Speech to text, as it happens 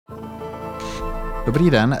Dobrý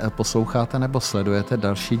den, posloucháte nebo sledujete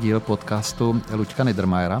další díl podcastu Luďka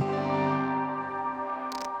Niedermayera.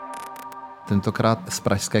 Tentokrát z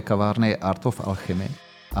pražské kavárny Art of Alchemy.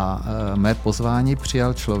 A mé pozvání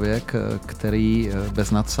přijal člověk, který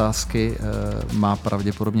bez nadsázky má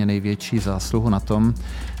pravděpodobně největší zásluhu na tom,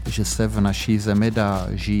 že se v naší zemi dá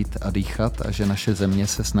žít a dýchat a že naše země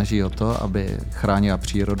se snaží o to, aby chránila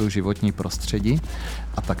přírodu, životní prostředí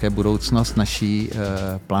a také budoucnost naší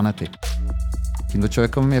planety. Tímto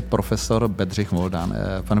člověkem je profesor Bedřich Moldan.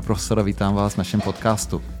 Pane profesore, vítám vás v našem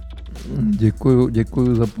podcastu.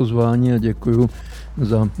 Děkuju za pozvání a děkuju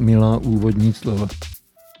za milá úvodní slova.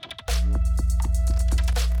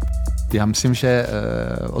 Já myslím, že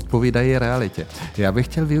odpovídají realitě. Já bych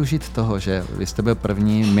chtěl využít toho, že vy jste byl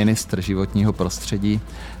první ministr životního prostředí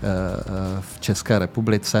v České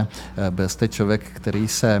republice. Byl jste člověk, který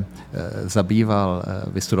se zabýval,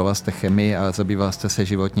 vystudoval jste chemii a zabýval jste se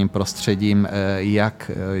životním prostředím,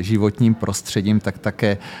 jak životním prostředím, tak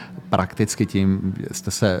také prakticky tím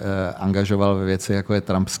jste se angažoval ve věci, jako je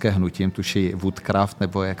trumpské hnutí, tuší Woodcraft,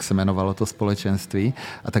 nebo jak se jmenovalo to společenství.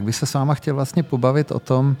 A tak bych se s váma chtěl vlastně pobavit o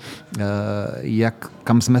tom,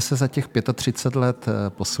 kam jsme se za těch 35 let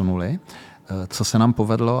posunuli, co se nám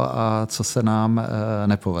povedlo a co se nám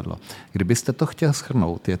nepovedlo. Kdybyste to chtěl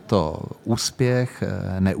shrnout, je to úspěch,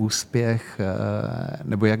 neúspěch,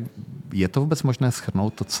 nebo jak je to vůbec možné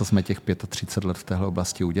shrnout to, co jsme těch 35 let v téhle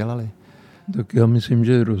oblasti udělali? Tak já myslím,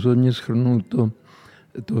 že rozhodně shrnout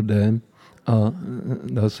to jde a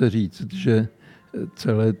dá se říct, že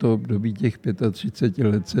celé to období těch 35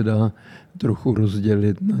 let se dá trochu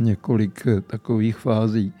rozdělit na několik takových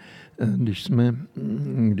fází.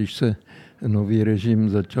 Když se nový režim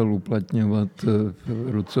začal uplatňovat v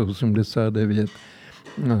roce 89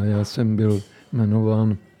 a já jsem byl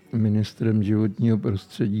jmenován ministrem životního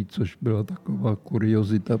prostředí, což byla taková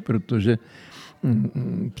kuriozita, protože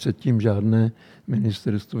předtím žádné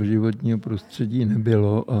ministerstvo životního prostředí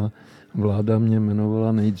nebylo a vláda mě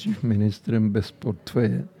jmenovala nejdřív ministrem bez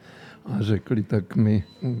portfeje a řekli, tak my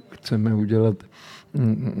chceme udělat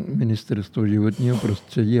ministerstvo životního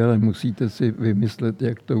prostředí, ale musíte si vymyslet,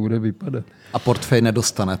 jak to bude vypadat. A portfej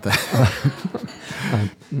nedostanete. A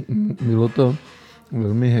bylo to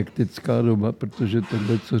velmi hektická doba, protože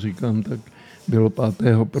tohle, co říkám, tak bylo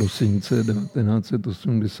 5. prosince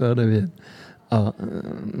 1989 a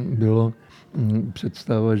bylo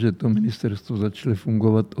představa, že to ministerstvo začalo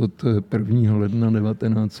fungovat od 1. ledna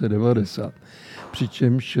 1990.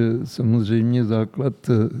 Přičemž samozřejmě základ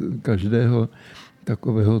každého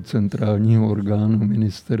takového centrálního orgánu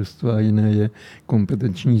ministerstva a jiné je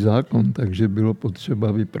kompetenční zákon, takže bylo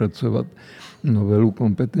potřeba vypracovat novelu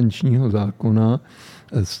kompetenčního zákona,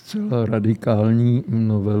 zcela radikální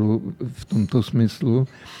novelu v tomto smyslu,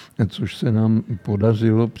 což se nám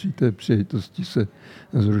podařilo. Při té příležitosti se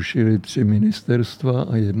zrušily 3 ministerstva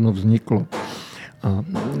a 1 vzniklo. A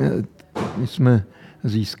my jsme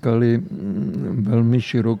získali velmi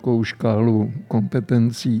širokou škálu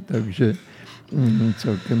kompetencí, takže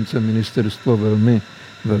celkem se ministerstvo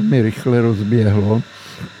velmi rychle rozběhlo.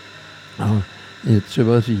 A je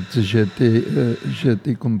třeba říct, že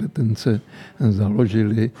ty kompetence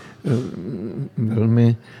založily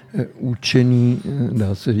velmi účinný,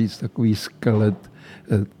 dá se říct, takový skelet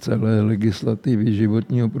celé legislativy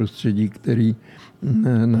životního prostředí, který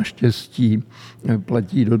naštěstí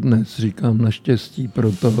platí dodnes. Říkám naštěstí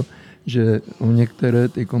proto, že o některé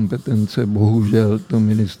ty kompetence bohužel to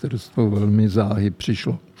ministerstvo velmi záhy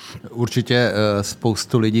přišlo. Určitě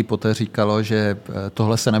spoustu lidí poté říkalo, že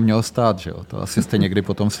tohle se nemělo stát, že jo? To asi jste někdy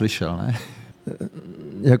potom slyšel, ne?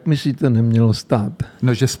 Jak myslíte, nemělo stát?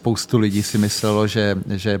 No, že spoustu lidí si myslelo, že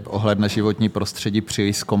ohled na životní prostředí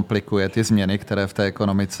příliš zkomplikuje ty změny, které v té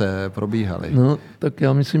ekonomice probíhaly. No, tak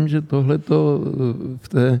já myslím, že tohleto v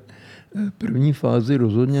té první fázi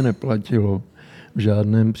rozhodně neplatilo. V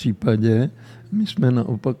žádném případě. My jsme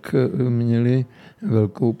naopak měli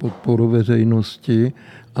velkou podporu veřejnosti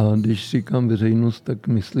a když říkám veřejnost, tak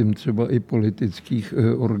myslím třeba i politických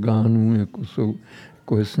orgánů,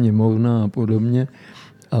 jako je sněmovna a podobně.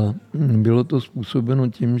 A bylo to způsobeno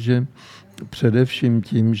především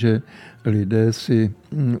tím, že lidé si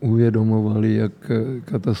uvědomovali, jak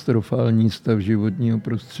katastrofální stav životního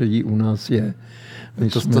prostředí u nás je.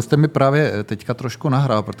 To jste mi právě teďka trošku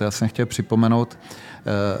nahrál, protože já jsem chtěl připomenout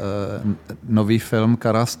nový film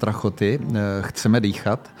Karla Strachoty, Chceme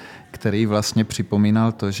dýchat, který vlastně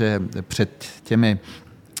připomínal to, že před těmi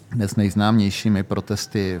dnes nejznámějšími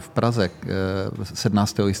protesty v Praze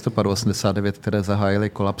 17. listopadu 1989, které zahájily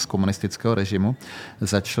kolaps komunistického režimu,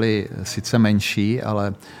 začaly sice menší,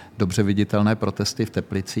 ale dobře viditelné protesty v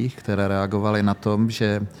Teplicích, které reagovaly na tom,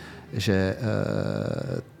 že že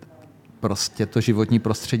prostě to životní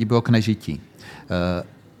prostředí bylo k nežití.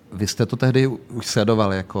 Vy jste to tehdy už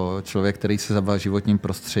sledoval jako člověk, který se zabýval životním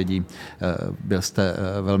prostředí. Byl jste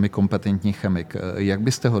velmi kompetentní chemik. Jak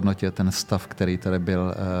byste hodnotil ten stav, který tady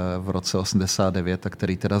byl v roce 89 a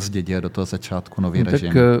který teda zdědil do toho začátku nový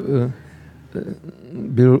režim?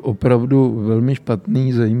 Byl opravdu velmi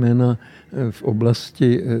špatný, zejména v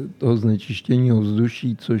oblasti toho znečištění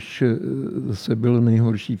ovzduší, což zase bylo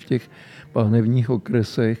nejhorší v těch pánevních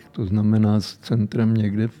okresech, to znamená s centrem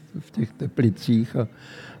někde v těch Teplicích a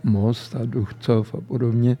Most a Duchcov a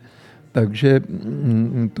podobně. Takže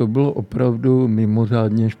to bylo opravdu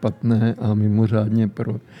mimořádně špatné a mimořádně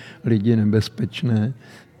pro lidi nebezpečné,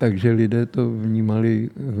 takže lidé to vnímali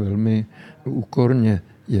velmi úkorně.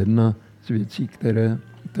 Jedna z věcí,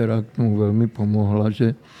 která k tomu velmi pomohla,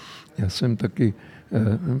 že já jsem taky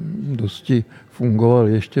dosti fungoval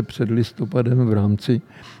ještě před listopadem v rámci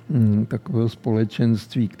takového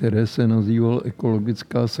společenství, které se nazývalo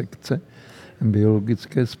ekologická sekce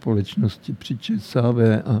biologické společnosti při ČSAV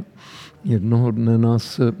a jednoho dne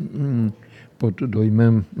nás pod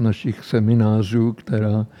dojmem našich seminářů,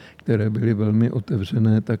 které byly velmi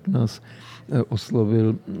otevřené, tak nás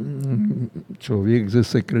oslovil člověk ze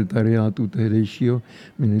sekretariátu tehdejšího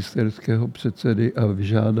ministerského předsedy a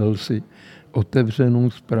vyžádal si otevřenou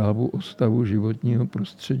zprávu o stavu životního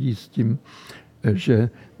prostředí s tím, že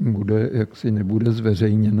jaksi nebude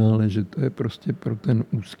zveřejněna, ale že to je prostě pro ten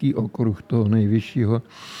úzký okruh toho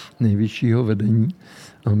nejvyššího vedení.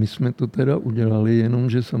 A my jsme to teda udělali,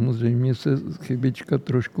 jenomže samozřejmě se chybička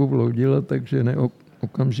trošku vloudila, takže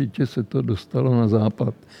okamžitě se to dostalo na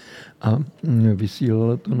západ. A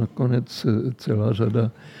vysílala to nakonec celá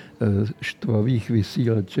řada štvavých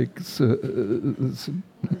vysílaček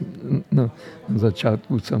na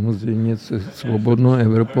začátku samozřejmě se svobodnou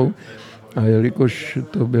Evropou. A jelikož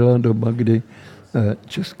to byla doba, kdy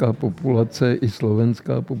česká populace i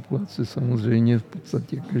slovenská populace samozřejmě v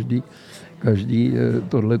podstatě každý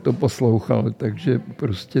tohleto poslouchal, takže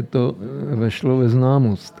prostě to vešlo ve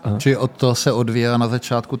známost. Čili od toho se odvíjela na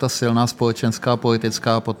začátku ta silná společenská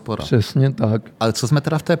politická podpora. Přesně tak. Ale co jsme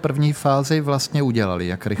teda v té první fázi vlastně udělali?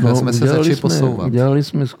 Jak rychle jsme se začali posouvat? Udělali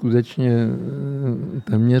jsme skutečně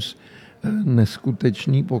téměř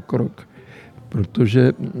neskutečný pokrok,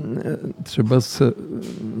 protože třeba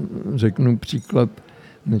řeknu příklad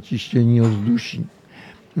nečištění ovzduší.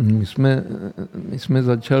 My jsme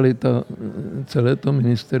začali, celé to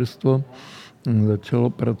ministerstvo začalo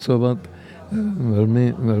pracovat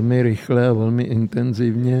velmi, velmi rychle a velmi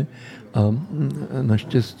intenzivně a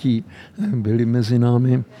naštěstí byli mezi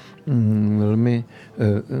námi velmi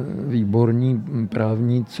výborní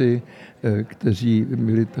právníci, kteří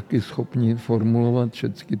byli taky schopni formulovat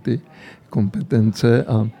všechny ty kompetence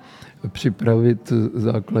a připravit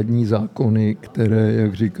základní zákony, které,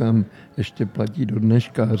 jak říkám, ještě platí do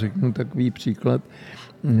dneška. Řeknu takový příklad,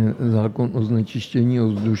 zákon o znečištění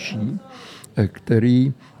ovzduší,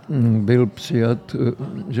 který byl přijat,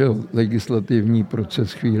 že legislativní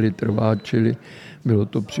proces chvíli trvá, čili bylo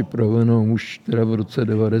to připraveno už teda v roce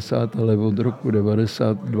 90, ale od roku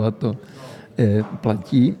 92 to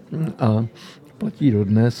platí a platí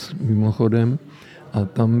dodnes mimochodem. A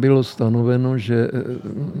tam bylo stanoveno, že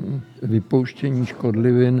vypouštění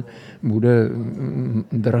škodlivin bude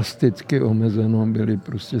drasticky omezeno, byly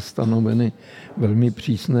prostě stanoveny velmi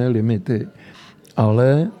přísné limity,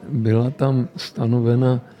 ale byla tam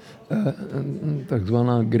stanovena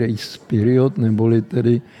takzvaná grace period, neboli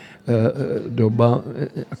tedy doba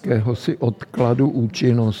jakéhosi odkladu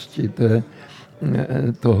účinnosti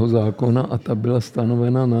toho zákona a ta byla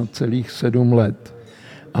stanovena na celých 7 let.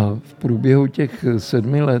 A v průběhu těch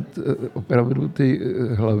 7 let opravdu ty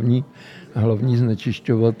hlavní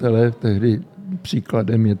znečišťovatelé, tehdy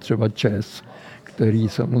příkladem je třeba ČEZ, který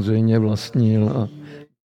samozřejmě vlastnil a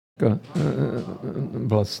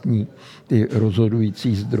vlastní ty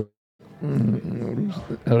rozhodující zdroje,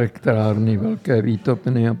 elektrárny, velké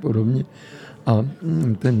výtopny a podobně. A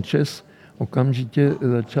ten ČEZ okamžitě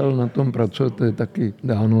začal na tom pracovat, to je taky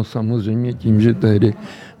dáno samozřejmě tím, že tehdy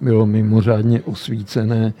bylo mimořádně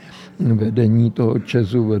osvícené vedení toho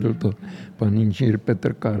ČEZu, vedl to pan inženýr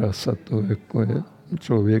Petr Karas a to jako je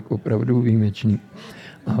člověk opravdu výjimečný.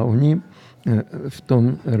 A oni v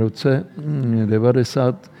tom roce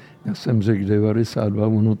 90, já jsem řekl 92,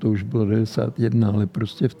 ono to už bylo 91, ale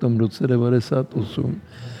prostě v tom roce 98,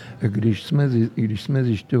 když jsme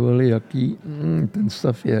zjišťovali, jaký ten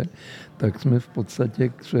stav je, tak jsme v podstatě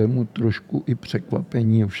k svému trošku i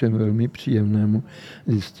překvapení, ovšem velmi příjemnému,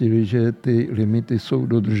 zjistili, že ty limity jsou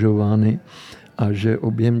dodržovány a že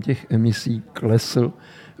objem těch emisí klesl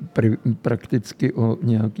prakticky o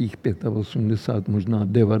nějakých 85, možná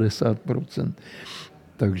 90%.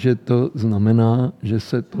 Takže to znamená, že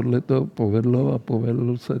se tohleto povedlo a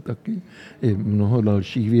povedlo se taky i mnoho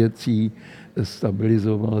dalších věcí.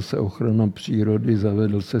 Stabilizovala se ochrana přírody,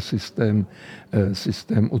 zavedl se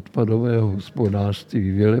systém odpadového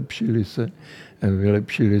hospodářství,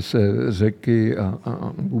 vylepšily se řeky a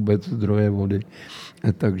vůbec zdroje vody.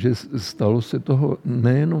 Takže stalo se toho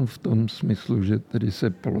nejenom v tom smyslu, že tedy se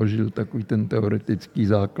položil takový ten teoretický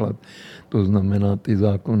základ, to znamená ty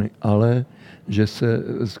zákony, ale že se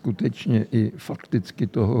skutečně i fakticky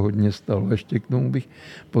toho hodně stalo. Ještě k tomu bych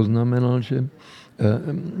poznamenal, že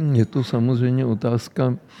je to samozřejmě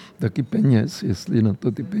otázka taky peněz, jestli na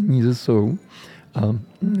to ty peníze jsou. A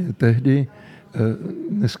tehdy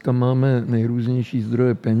dneska máme nejrůznější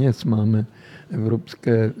zdroje peněz, máme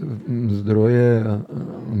evropské zdroje a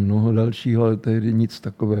mnoho dalšího, ale tehdy nic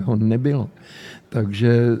takového nebylo.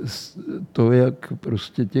 Takže to, jak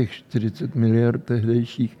prostě těch 40 miliard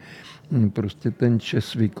tehdejších prostě ten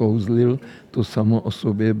čes vykouzlil, to samo o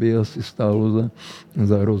sobě by asi stálo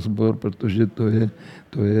za rozbor, protože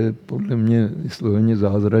to je podle mě vysloveně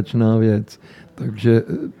zázračná věc. Takže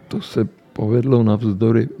to se povedlo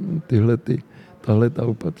navzdory tahle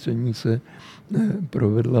opatření se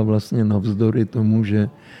provedla vlastně navzdory tomu, že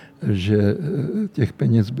těch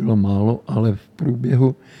peněz bylo málo, ale v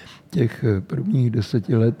průběhu těch prvních 10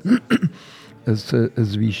 let se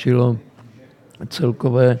zvýšilo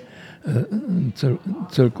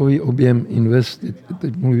celkový objem investic.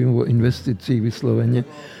 Teď mluvím o investicích vysloveně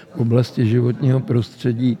v oblasti životního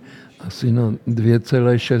prostředí asi na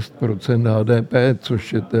 2,6% HDP,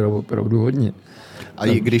 což je teda opravdu hodně. A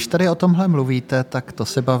když tady o tomhle mluvíte, tak to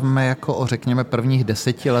se bavíme jako o, řekněme, prvních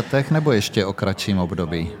 10 letech nebo ještě o kratším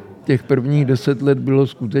období? Těch prvních 10 let bylo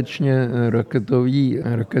skutečně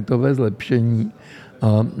raketové zlepšení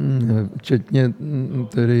a včetně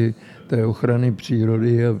tedy té ochrany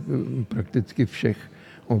přírody a prakticky všech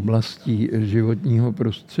oblastí životního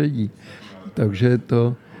prostředí. Takže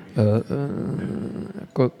to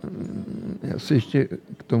já si ještě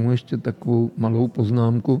k tomu ještě takovou malou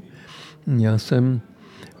poznámku. Já jsem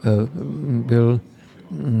byl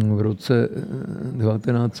v roce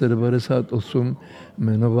 1998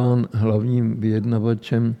 jmenován hlavním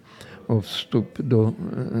vyjednavačem o vstup do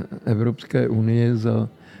Evropské unie za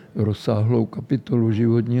rozsáhlou kapitolu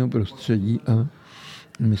životního prostředí a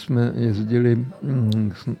my jsme jezdili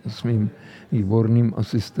s mým výborným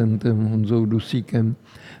asistentem Honzou Dusíkem,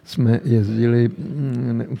 jsme jezdili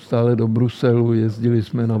neustále do Bruselu, jezdili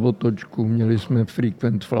jsme na otočku, měli jsme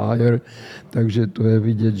frequent flyer, takže to je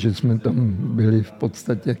vidět, že jsme tam byli v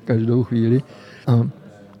podstatě každou chvíli. A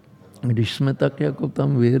když jsme tak jako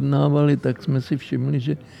tam vyjednávali, tak jsme si všimli,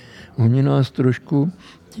 že oni nás trošku,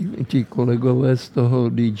 ti kolegové z toho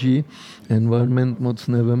DG Environment moc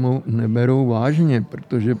neberou vážně,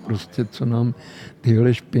 protože prostě co nám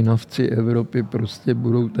tyhle špinavci Evropy prostě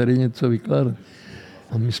budou tady něco vykládat.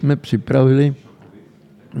 A my jsme připravili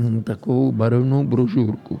takovou barevnou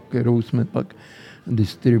brožurku, kterou jsme pak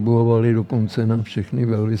distribuovali dokonce na všechny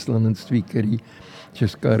velvyslanectví, který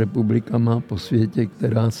Česká republika má po světě,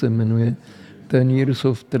 která se jmenuje 10 Years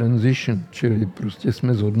of Transition, čili prostě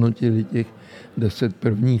jsme zhodnotili těch 10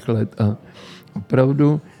 prvních let a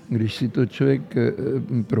opravdu, když si to člověk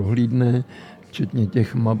prohlídne, včetně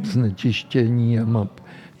těch map znečištění a map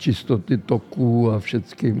čistoty toků a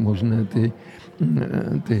všechny možné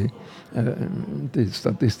ty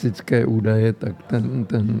statistické údaje, tak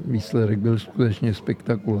ten výsledek byl skutečně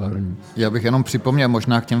spektakulární. Já bych jenom připomněl,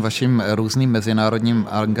 možná k těm vašim různým mezinárodním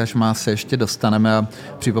angažmá se ještě dostaneme a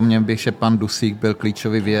připomněl bych, že pan Dusík byl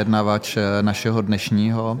klíčový vyjednavač našeho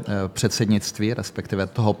dnešního předsednictví, respektive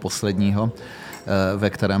toho posledního, ve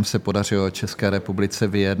kterém se podařilo České republice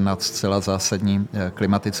vyjednat zcela zásadní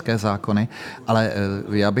klimatické zákony. Ale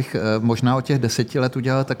já bych možná o těch 10 let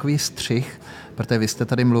udělal takový střih, protože vy jste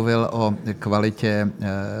tady mluvil o kvalitě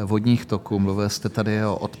vodních toků, mluvil jste tady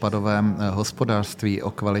o odpadovém hospodářství,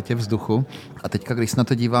 o kvalitě vzduchu. A teďka, když se na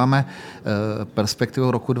to díváme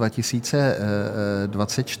perspektivou roku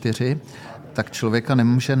 2024, tak člověka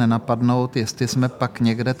nemůže nenapadnout, jestli jsme pak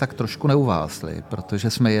někde tak trošku neuvázli, protože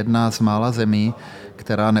jsme jedna z mála zemí,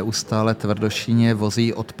 která neustále tvrdošíně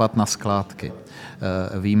vozí odpad na skládky.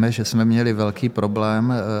 Víme, že jsme měli velký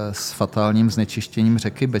problém s fatálním znečištěním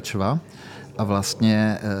řeky Bečva a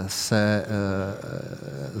vlastně se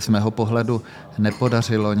z mého pohledu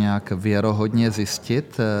nepodařilo nějak věrohodně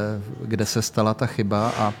zjistit, kde se stala ta chyba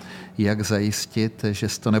a jak zajistit, že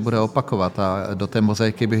se to nebude opakovat. A do té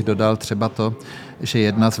mozaiky bych dodal třeba to, že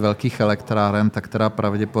jedna z velkých elektráren, ta, která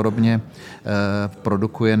pravděpodobně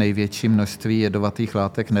produkuje největší množství jedovatých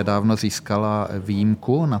látek, nedávno získala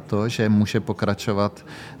výjimku na to, že může pokračovat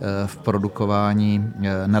v produkování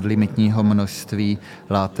nadlimitního množství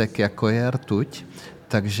látek, jako je rtuť.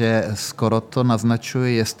 Takže skoro to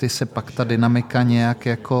naznačuje, jestli se pak ta dynamika nějak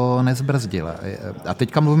jako nezbrzdila. A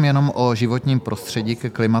teďka mluvím jenom o životním prostředí, ke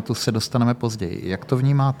klimatu se dostaneme později. Jak to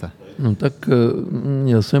vnímáte? No tak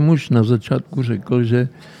já jsem už na začátku řekl, že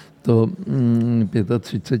to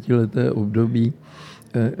 35leté období,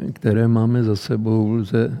 které máme za sebou,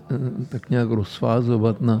 lze tak nějak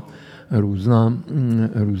rozfázovat na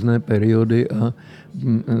různé periody a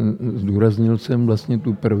zdůraznil jsem vlastně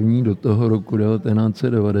tu první do toho roku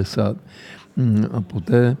 1990 a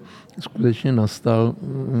poté skutečně nastal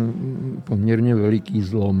poměrně veliký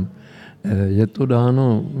zlom. Je to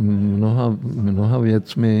dáno mnoha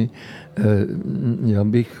věcmi. Já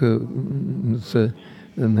bych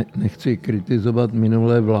nechci kritizovat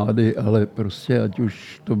minulé vlády, ale prostě ať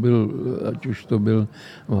už to byl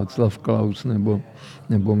Václav Klaus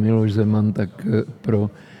nebo Miloš Zeman, tak pro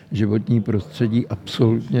životní prostředí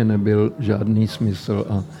absolutně nebyl žádný smysl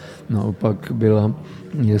a naopak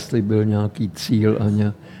jestli byl nějaký cíl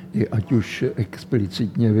ať už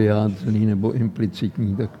explicitně vyjádřený nebo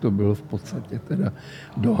implicitní, tak to bylo v podstatě teda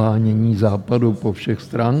dohánění západu po všech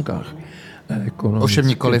stránkách. Ovšem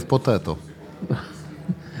nikoliv po této.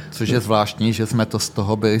 Což je zvláštní, že jsme to z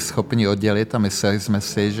toho byli schopni oddělit a mysleli jsme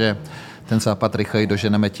si, že ten západ rychleji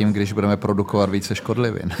doženeme tím, když budeme produkovat více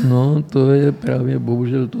škodlivin. No, to je právě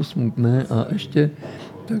bohužel to smutné a ještě,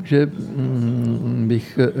 takže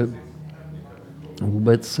bych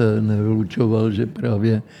vůbec nevylučoval, že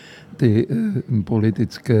právě ty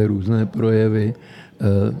politické různé projevy,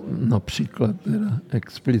 například teda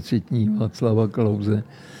explicitní Václava Klause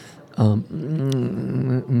a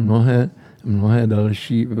mnohé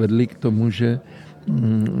další vedly k tomu, že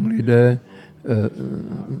lidé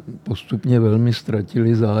postupně velmi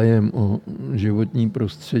ztratili zájem o životní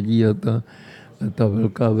prostředí a ta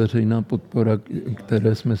velká veřejná podpora,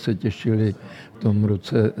 které jsme se těšili v tom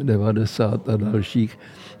roce 90 a dalších,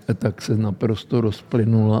 tak se naprosto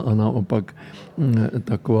rozplynula a naopak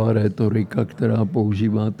taková rétorika, která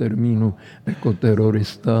používá termínu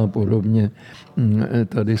ekoterorista a podobně,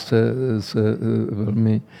 tady se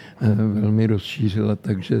velmi rozšířila.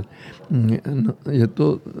 Takže je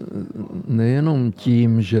to nejenom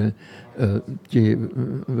tím, že ti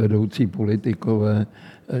vedoucí politikové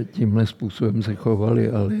tímhle způsobem se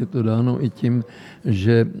chovali, ale je to dáno i tím,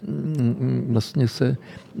 že vlastně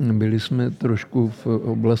byli jsme trošku v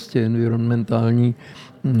oblasti environmentální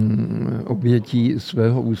obětí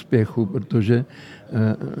svého úspěchu, protože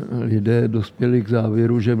lidé dospěli k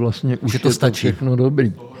závěru, že vlastně už je to všechno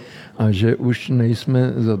dobrý. A že už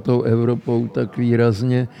nejsme za tou Evropou tak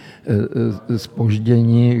výrazně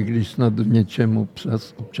zpoždění, když snad v něčem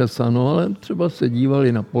občas ano, ale třeba se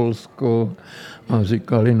dívali na Polsko a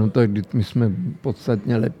říkali, no tak my jsme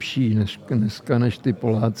podstatně lepší dneska než ty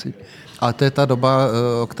Poláci. Ale to je ta doba,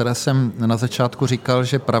 o které jsem na začátku říkal,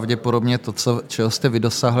 že pravděpodobně to, čeho jste vy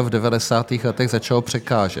dosáhl v 90. letech, začalo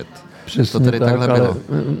překážet. Přesně to tedy tak, takhle bylo.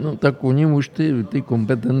 No tak u nich už ty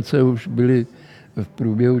kompetence už byly v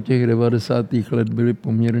průběhu těch 90. let byly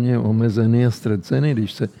poměrně omezeny a ztraceny.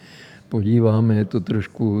 Když se podíváme, je to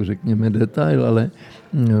trošku, řekněme, detail, ale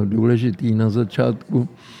důležitý. Na začátku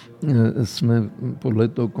jsme podle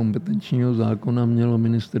toho kompetenčního zákona mělo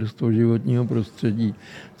ministerstvo životního prostředí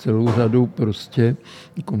celou řadu prostě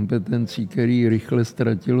kompetencí, který rychle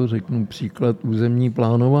ztratilo, řeknu příklad, územní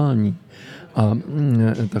plánování. A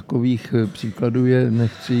takových příkladů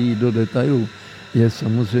nechci jít do detailu, je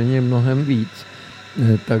samozřejmě mnohem víc.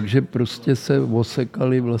 Takže prostě se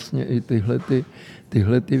osekaly vlastně i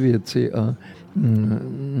tyhle věci a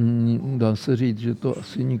dá se říct, že to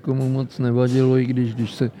asi nikomu moc nevadilo, i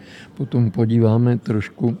když se potom podíváme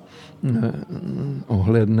trošku,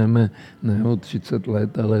 ohlédneme ne o 30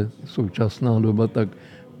 let, ale současná doba, tak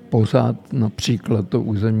pořád například to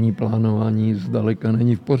územní plánování zdaleka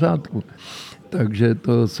není v pořádku. Takže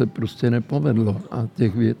to se prostě nepovedlo a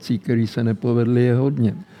těch věcí, které se nepovedly, je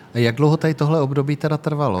hodně. Jak dlouho tady tohle období teda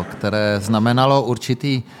trvalo, které znamenalo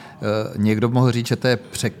určitý, někdo mohl říct, že to je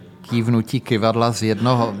překývnutí kyvadla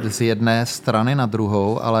z jedné strany na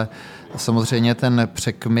druhou, ale samozřejmě ten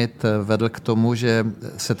překmyt vedl k tomu, že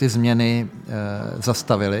se ty změny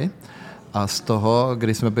zastavily a z toho,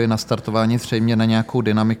 když jsme byli nastartováni třeba na nějakou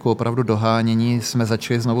dynamiku opravdu dohánění, jsme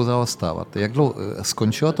začali znovu zaostávat. Jak dlouho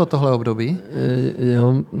skončilo tohle období? Já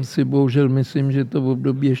si bohužel myslím, že to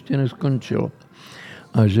období ještě neskončilo.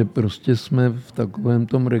 A že prostě jsme v takovém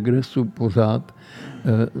tom regresu pořád.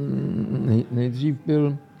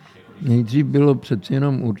 Nejdřív bylo přeci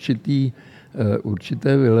jenom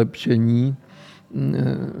určité vylepšení.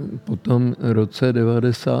 Po tom roce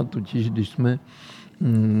 90, totiž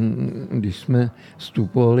když jsme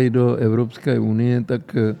vstupovali do Evropské unie,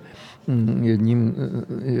 tak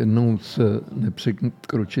jednou z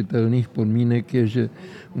nepřekročitelných podmínek je, že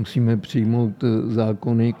musíme přijmout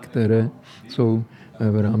zákony, které jsou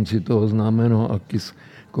v rámci toho známeného acquis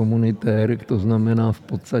communautaire, to znamená v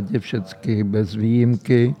podstatě všechny bez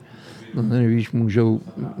výjimky. No, nevíš, můžou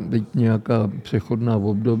být nějaká přechodná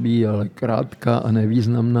období, ale krátká a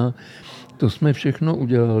nevýznamná. To jsme všechno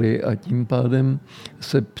udělali a tím pádem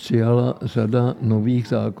se přijala řada nových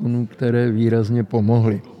zákonů, které výrazně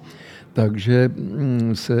pomohly. Takže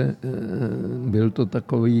byl to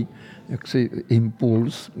takový jaksi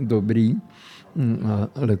impuls dobrý,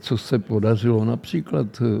 ale co se podařilo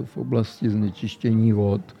například v oblasti znečištění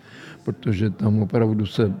vod, protože tam opravdu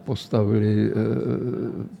se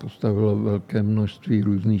postavilo velké množství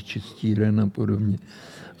různých čistíren a podobně.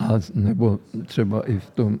 A nebo třeba i v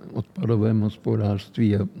tom odpadovém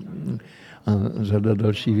hospodářství a řada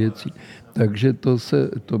dalších věcí. Takže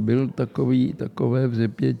to byl takové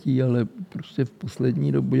vzepětí, ale prostě v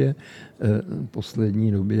poslední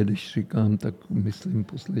době, když říkám, tak myslím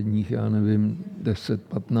posledních,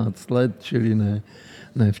 10-15 let, čili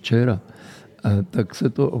ne včera. Tak se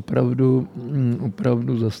to opravdu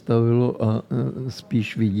zastavilo a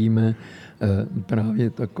spíš vidíme právě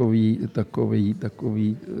takový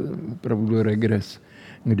opravdu regres.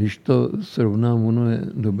 Když to srovnám, ono je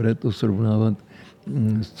dobré to srovnávat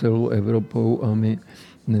s celou Evropou a my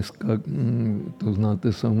dneska, to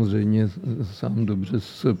znáte samozřejmě sám dobře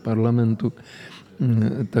z parlamentu,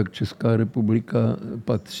 tak Česká republika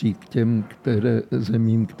patří k těm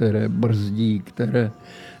zemím, které brzdí, které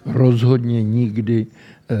rozhodně nikdy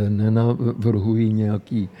nenavrhují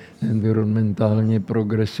nějaký environmentálně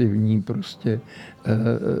progresivní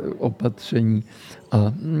opatření.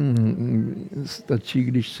 A stačí,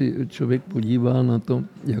 když si člověk podívá na to,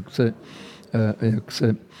 jak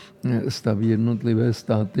se staví jednotlivé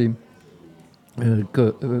státy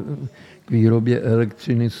k výrobě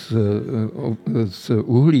elektřiny z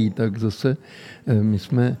uhlí, tak zase my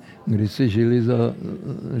jsme kdysi žili za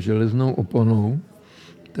železnou oponou,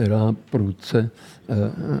 která prudce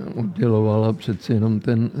oddělovala přeci jenom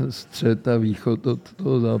ten střed a východ od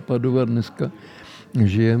toho západu a dneska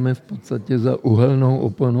žijeme v podstatě za uhelnou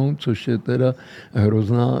oponou, což je teda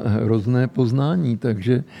hrozné poznání.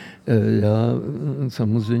 Takže já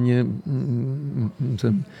samozřejmě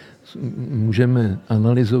můžeme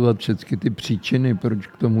analyzovat všechny ty příčiny, proč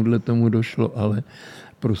k tomu došlo, ale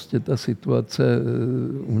prostě ta situace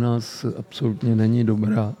u nás absolutně není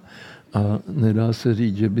dobrá. A nedá se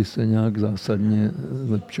říct, že by se nějak zásadně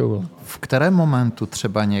zlepšoval. V kterém momentu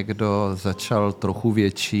třeba někdo začal trochu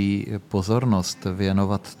větší pozornost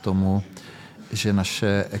věnovat tomu, že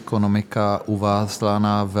naše ekonomika uvázla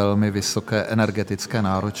na velmi vysoké energetické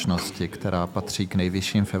náročnosti, která patří k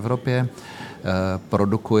nejvyšším v Evropě?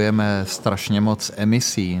 Produkujeme strašně moc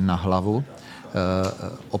emisí na hlavu.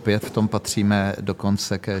 Opět v tom patříme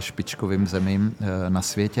dokonce ke špičkovým zemím na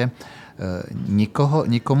světě.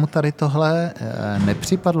 Nikomu tady tohle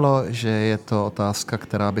nepřipadlo, že je to otázka,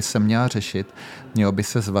 která by se měla řešit. Mělo by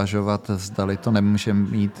se zvažovat, zdali to nemůže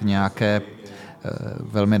mít nějaké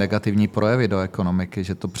velmi negativní projevy do ekonomiky,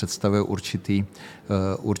 že to představuje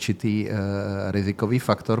určitý rizikový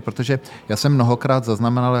faktor, protože já jsem mnohokrát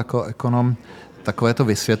zaznamenal jako ekonom takové to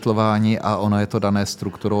vysvětlování a ono je to dané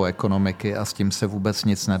strukturou ekonomiky a s tím se vůbec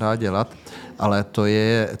nic nedá dělat, ale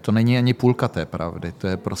to není ani půlka té pravdy, to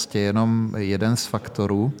je prostě jenom jeden z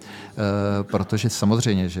faktorů, protože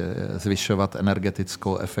samozřejmě, že zvyšovat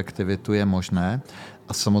energetickou efektivitu je možné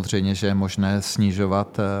a samozřejmě, že je možné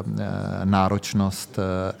snižovat náročnost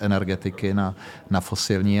energetiky na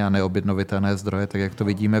fosilní a neobnovitelné zdroje, tak jak to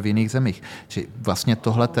vidíme v jiných zemích. Či vlastně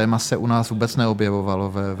tohle téma se u nás vůbec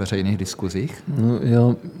neobjevovalo ve veřejných diskuzích? No,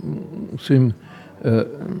 já musím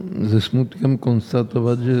se smutkem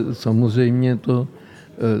konstatovat, že samozřejmě to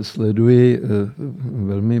sleduji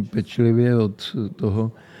velmi pečlivě od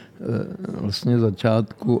toho vlastně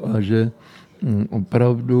začátku a že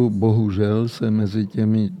opravdu bohužel se mezi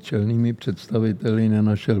těmi čelnými představiteli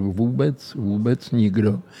nenašel vůbec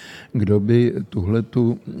nikdo, kdo by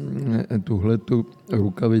tuhletu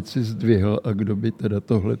rukavici zdvihl a kdo by teda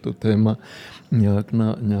tohleto téma nějak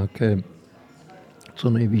na nějaké co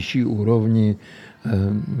nejvyšší úrovni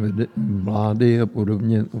vlády a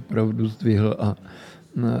podobně opravdu zdvihl. A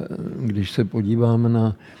když se podíváme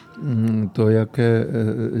na to,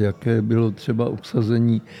 jaké bylo třeba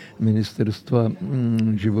obsazení ministerstva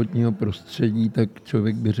životního prostředí, tak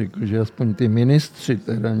člověk by řekl, že aspoň ty ministři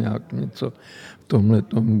teda nějak něco v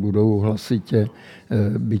tomhletom budou hlasitě,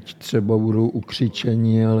 byť třeba budou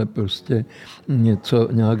ukřičeni, ale prostě něco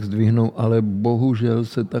nějak zdvihnou, ale bohužel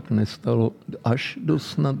se tak nestalo až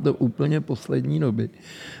snad do úplně poslední doby.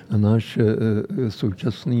 A náš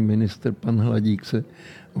současný ministr, pan Hladík, se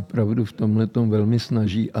opravdu v tomhletom velmi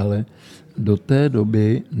snaží, ale do té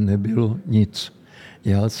doby nebylo nic.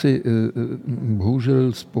 Já si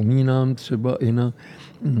bohužel vzpomínám třeba i na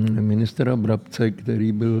ministra Brabce,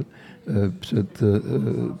 který byl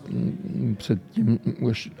před tím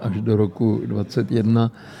až do roku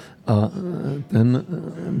 2021 a ten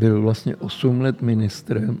byl vlastně 8 let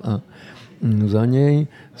ministrem a za něj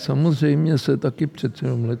samozřejmě se taky přece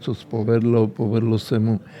jenom lecos povedlo se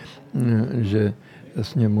mu, že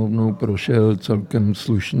sněmovnou prošel celkem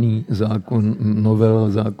slušný zákon, novela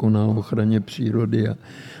zákona o ochraně přírody,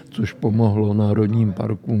 což pomohlo národním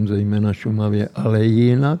parkům, zejména Šumavě. Ale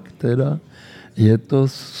jinak teda je to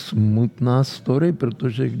smutná story,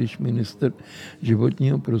 protože když ministr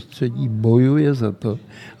životního prostředí bojuje za to,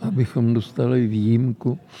 abychom dostali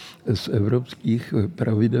výjimku z evropských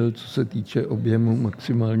pravidel, co se týče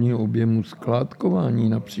maximálního objemu skládkování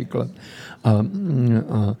například a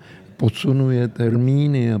posunuje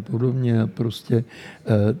termíny a podobně a prostě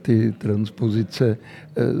ty transpozice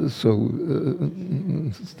jsou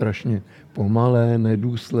strašně pomalé,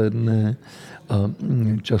 nedůsledné a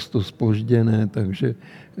často zpožděné, takže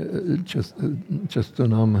často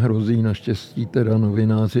nám hrozí, naštěstí teda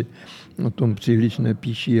novináři o tom příliš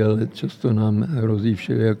nepíší, ale často nám hrozí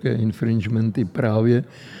všelijaké infringementy právě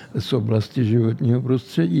z oblasti životního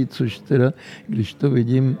prostředí, což teda, když to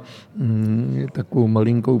vidím takovou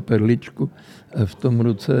malinkou perličku v tom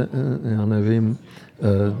roce, já nevím,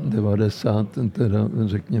 90, teda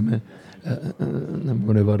řekněme,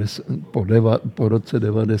 nebo 90, po roce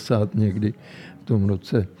 90 někdy, v tom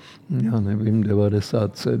roce, já nevím,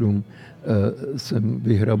 97, jsem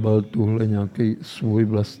vyhrabal tuhle nějaký svůj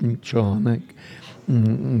vlastní článek,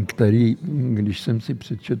 který, když jsem si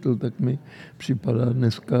přečetl, tak mi připadá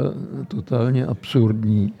dneska totálně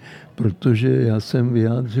absurdní, protože já jsem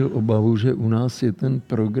vyjádřil obavu, že u nás je ten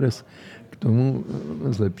progres k tomu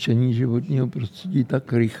zlepšení životního prostředí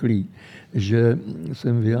tak rychlý, že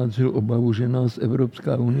jsem vyjádřil obavu, že nás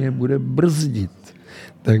Evropská unie bude brzdit.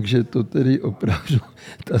 Takže to tedy opravdu,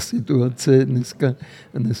 ta situace je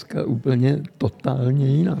dneska úplně totálně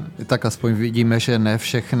jiná. Tak aspoň vidíme, že ne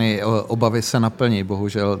všechny obavy se naplní.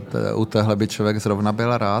 Bohužel u téhle by člověk zrovna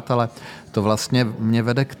byl rád, ale to vlastně mě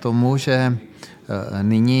vede k tomu, že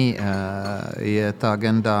nyní je ta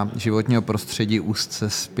agenda životního prostředí úzce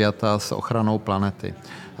spjata s ochranou planety.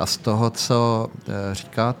 A z toho, co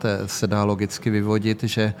říkáte, se dá logicky vyvodit,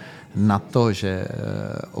 že na to, že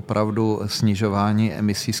opravdu snižování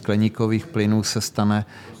emisí skleníkových plynů se stane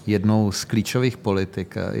jednou z klíčových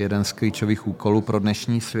politik, jeden z klíčových úkolů pro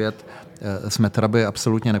dnešní svět, jsme teda byli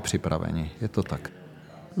absolutně nepřipraveni. Je to tak?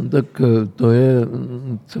 Tak to je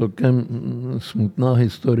celkem smutná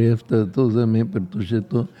historie v této zemi, protože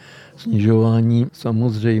to snižování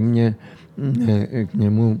samozřejmě k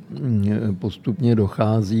němu postupně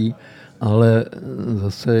dochází, ale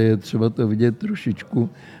zase je třeba to vidět trošičku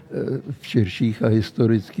v širších a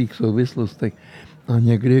historických souvislostech. A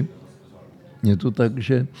někdy je to tak,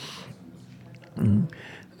 že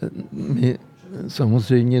my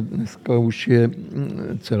samozřejmě dneska už je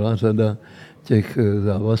celá řada těch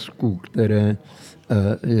závazků, které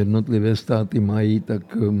jednotlivé státy mají,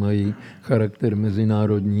 tak mají charakter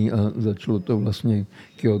mezinárodní a začalo to vlastně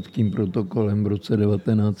Kjótským protokolem v roce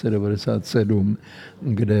 1997,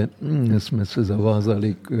 kde jsme se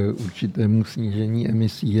zavázali k určitému snížení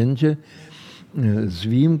emisí, jenže s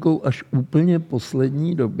výjimkou až úplně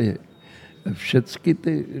poslední doby všechny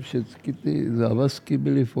ty závazky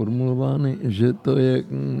byly formulovány,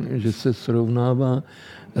 že se srovnává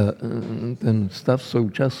ten stav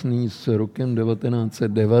současný s rokem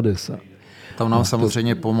 1990. Tam nám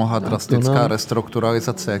samozřejmě pomáhá drastická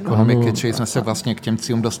restrukturalizace ekonomiky, čili jsme se vlastně k těm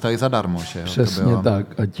cílům dostali zadarmo. Že? Přesně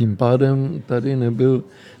tak. A tím pádem tady nebyl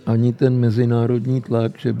ani ten mezinárodní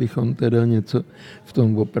tlak, že bychom teda něco v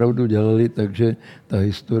tom opravdu dělali, takže ta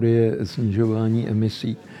historie snižování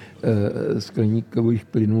emisí skleníkových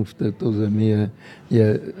plynů v této zemi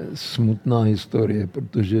je smutná historie,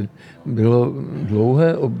 protože bylo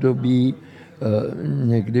dlouhé období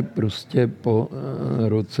někdy prostě po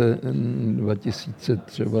roce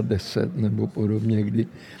 2010 nebo podobně, kdy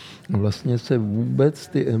vlastně se vůbec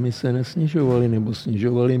ty emise nesnižovaly nebo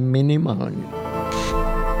snižovaly minimálně.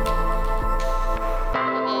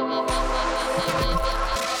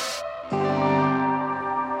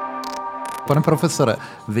 Pane profesore,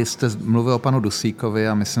 vy jste mluvil o panu Dusíkovi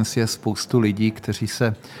a myslím si, je spoustu lidí, kteří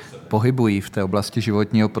se pohybují v té oblasti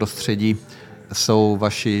životního prostředí, jsou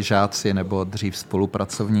vaši žáci nebo dřív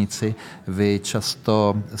spolupracovníci. Vy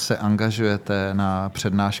často se angažujete na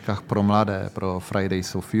přednáškách pro mladé, pro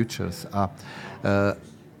Fridays for Futures a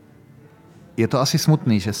je to asi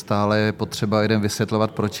smutný, že stále je potřeba lidem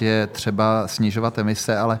vysvětlovat, proč je třeba snižovat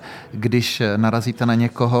emise, ale když narazíte na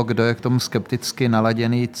někoho, kdo je k tomu skepticky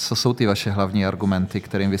naladěný, co jsou ty vaše hlavní argumenty,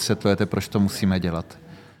 kterým vysvětlujete, proč to musíme dělat?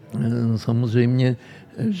 Samozřejmě,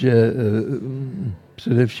 že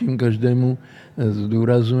především každému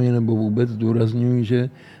zdůrazňuji nebo vůbec zdůrazňuji, že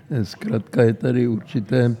zkrátka je tady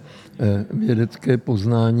určité vědecké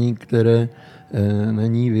poznání, které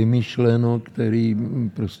není vymyšleno, který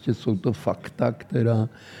prostě jsou to fakta, která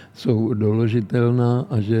jsou doložitelná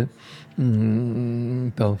a že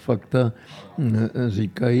ta fakta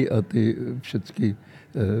říkají a ty všechny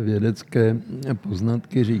vědecké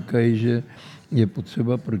poznatky říkají, že je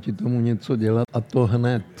potřeba proti tomu něco dělat a to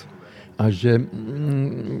hned. A že,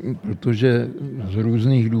 protože z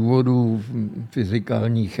různých důvodů,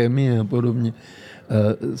 fyzikální chemie a podobně,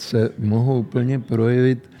 se mohou plně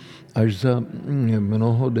projevit až za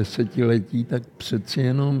mnoho desetiletí, tak přeci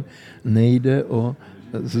jenom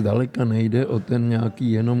zdaleka nejde o ten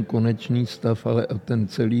nějaký jenom konečný stav, ale o ten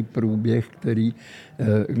celý průběh, který,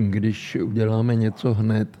 když uděláme něco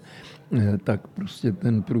hned, tak prostě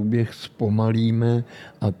ten průběh zpomalíme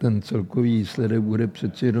a ten celkový výsledek bude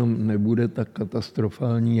přeci jenom nebude tak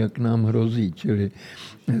katastrofální, jak nám hrozí. Čili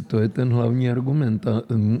to je ten hlavní argument. A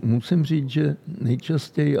musím říct, že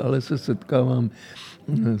nejčastěji ale se setkávám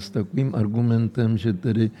s takovým argumentem, že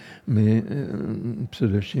tedy my,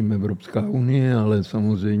 především Evropská unie, ale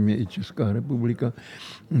samozřejmě i Česká republika,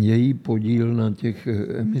 její podíl na těch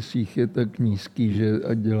emisích je tak nízký, že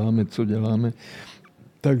ať děláme, co děláme,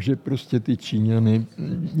 takže prostě ty Číňany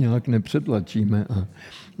nějak nepřetlačíme a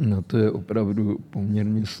na to je opravdu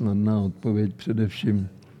poměrně snadná odpověď. Především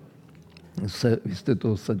vy jste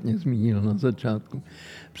to ostatně zmínil na začátku,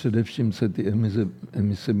 především se ty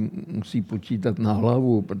emise musí počítat na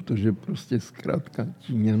hlavu, protože prostě zkrátka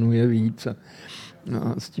Číňanů je víc a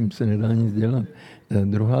s tím se nedá nic dělat.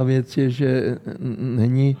 Druhá věc je, že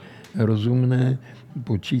není rozumné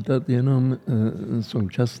počítat jenom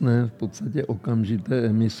současné, v podstatě okamžité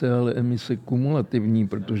emise, ale emise kumulativní,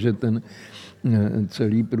 protože ten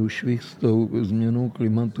celý průšvih s tou změnou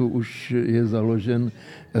klimatu už je založen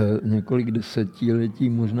několik desetiletí,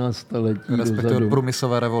 možná staletí respektive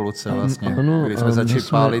průmyslové revoluce vlastně, ano, kdy jsme začali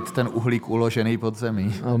pálit ten uhlík uložený pod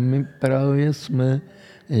zemí. A my právě jsme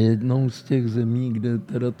jednou z těch zemí, kde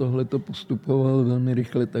teda tohleto postupovalo velmi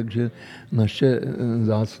rychle, takže naše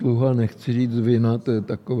zásluha, nechci říct vina, to je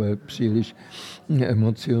takové příliš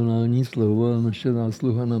emocionální slovo, ale naše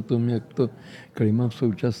zásluha na tom, jak to klima v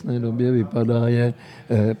současné době vypadá, je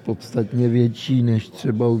podstatně větší než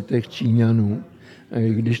třeba u těch Číňanů,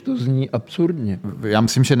 když to zní absurdně. Já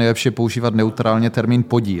myslím, že nejlepší je používat neutrálně termín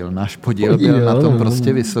podíl. Náš podíl byl na tom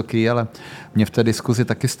prostě vysoký, ale mě v té diskuzi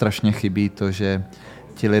taky strašně chybí to, že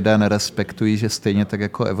ti lidé nerespektují, že stejně tak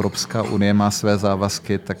jako Evropská unie má své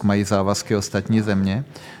závazky, tak mají závazky ostatní země.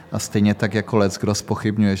 A stejně tak jako leckdo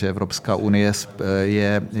zpochybňuje, že Evropská unie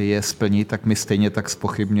je splní, tak my stejně tak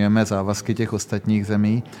zpochybňujeme závazky těch ostatních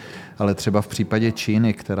zemí. Ale třeba v případě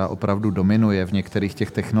Číny, která opravdu dominuje v některých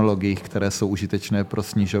těch technologiích, které jsou užitečné pro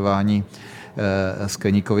snižování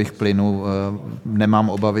skleníkových plynů, nemám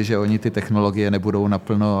obavy, že oni ty technologie nebudou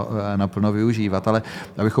naplno využívat. Ale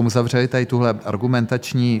abychom uzavřeli tady tuhle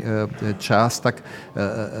argumentační část, tak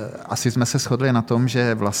asi jsme se shodli na tom,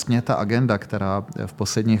 že vlastně ta agenda, která v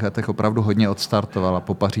posledních letech opravdu hodně odstartovala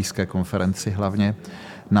po pařížské konferenci hlavně,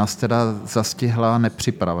 nás teda zastihla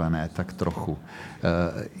nepřipravené tak trochu.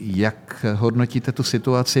 Jak hodnotíte tu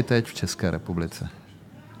situaci teď v České republice?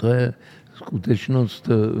 To je skutečnost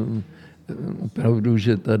opravdu,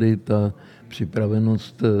 že tady ta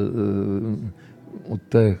připravenost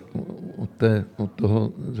od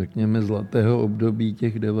toho, řekněme, zlatého období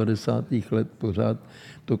těch 90. let pořád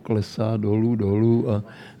to klesá dolů a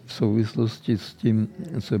v souvislosti s tím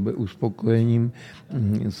sebeuspokojením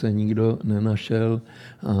se nikdo nenašel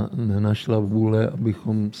a nenašla vůle,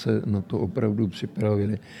 abychom se na to opravdu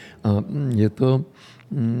připravili. A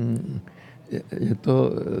je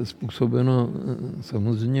to způsobeno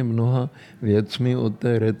samozřejmě mnoha věcmi od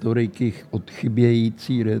té retoriky, od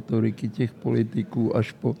chybějící retoriky těch politiků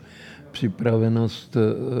až po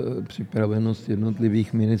připravenost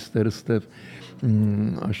jednotlivých ministerstev,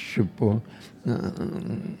 až po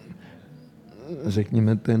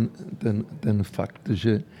řekněme ten fakt,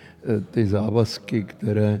 že ty závazky,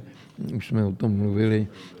 které už jsme o tom mluvili,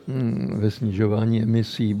 ve snižování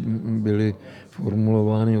emisí byly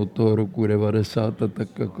formulovány od toho roku 90 a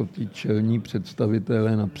tak jako ti čelní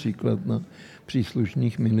představitelé například na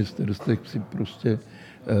příslušných ministerstvech si prostě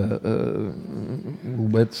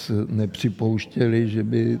vůbec nepřipouštěli,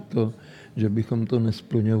 že bychom to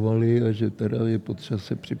nesplňovali a že teda je potřeba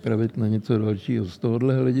se připravit na něco dalšího. Z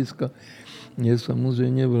tohohle hlediska je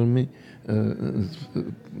samozřejmě velmi,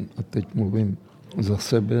 a teď mluvím za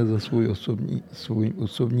sebe, za svůj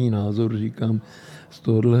osobní názor, říkám, z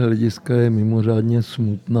tohohle hlediska je mimořádně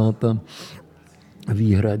smutná ta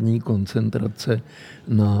výhradní koncentrace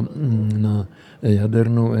na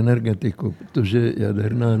jadernou energetiku, protože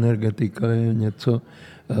jaderná energetika je něco,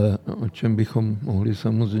 o čem bychom mohli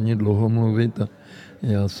samozřejmě dlouho mluvit a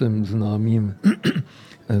já jsem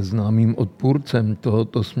známým odpůrcem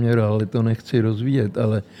tohoto směru, ale to nechci rozvíjet,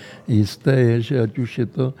 ale jisté je, že ať už je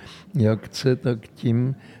to jakce, tak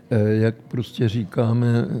tím, jak prostě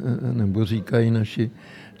říkáme, nebo říkají naši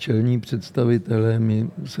čelní představitelé, my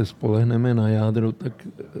se spolehneme na jádro, tak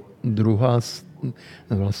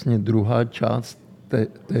druhá část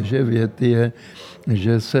téže věty je,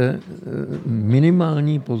 že se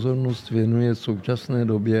minimální pozornost věnuje současné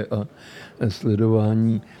době a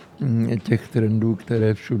sledování těch trendů,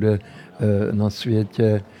 které všude na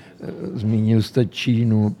světě, zmínil jste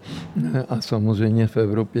Čínu a samozřejmě v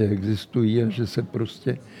Evropě existují a že se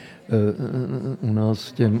prostě u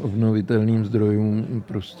nás těm obnovitelným zdrojům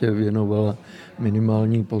prostě věnovala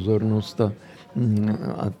minimální pozornost a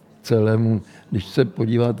celému. Když se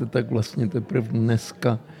podíváte, tak vlastně teprve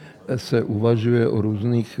dneska se uvažuje o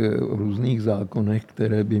různých zákonech,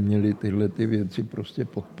 které by měly tyhle ty věci prostě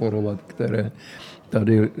podporovat, které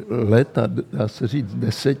tady léta, dá se říct,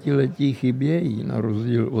 desetiletí chybějí, na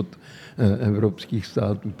rozdíl od evropských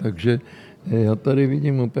států. Takže já tady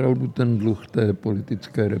vidím opravdu ten dluh té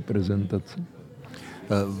politické reprezentace.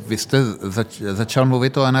 Vy jste začal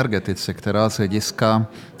mluvit o energetice, která z hlediska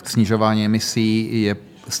snižování emisí je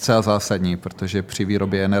zcela zásadní, protože při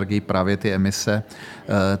výrobě energií právě ty emise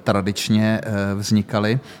tradičně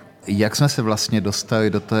vznikaly. Jak jsme se vlastně dostali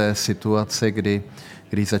do té situace,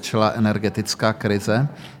 kdy začala energetická krize,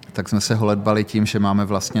 tak jsme se holedbali tím, že máme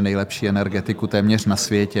vlastně nejlepší energetiku téměř na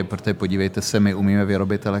světě, protože podívejte se, my umíme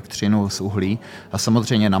vyrobit elektřinu z uhlí a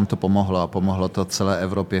samozřejmě nám to pomohlo a pomohlo to celé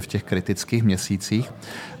Evropě v těch kritických měsících,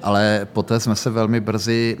 ale poté jsme se velmi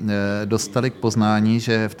brzy dostali k poznání,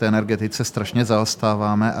 že v té energetice strašně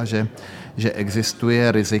zaostáváme a že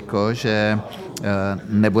existuje riziko, že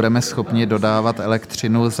nebudeme schopni dodávat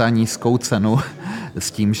elektřinu za nízkou cenu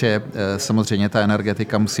s tím, že samozřejmě ta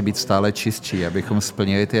energetika musí být stále čistší, abychom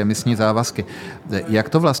splnili ty emisní závazky. Jak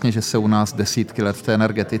to vlastně, že se u nás desítky let v té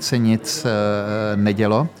energetice nic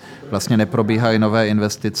nedělo? Vlastně neprobíhají nové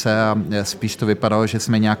investice a spíš to vypadalo, že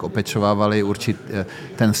jsme nějak opečovávali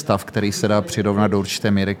ten stav, který se dá přirovnat do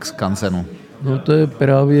určité míry k skanzenu. No to je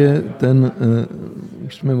právě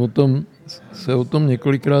už jsme se o tom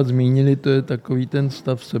několikrát zmínili, to je takový ten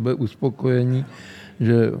stav sebeuspokojení,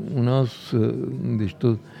 že u nás, když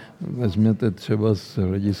to vezměte třeba z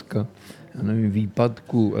hlediska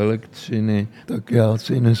výpadku elektřiny, tak já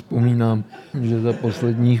si nevzpomínám, že za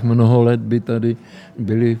posledních mnoho let by tady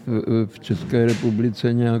byly v České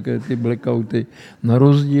republice nějaké ty blackouty. Na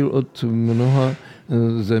rozdíl od mnoha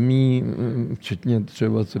zemí, včetně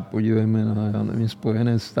třeba se podívejme na,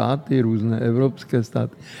 Spojené státy, různé evropské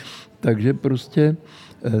státy. Takže prostě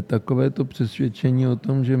takovéto přesvědčení o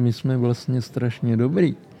tom, že my jsme vlastně strašně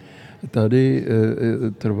dobrý, tady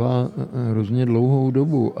trvá hrozně dlouhou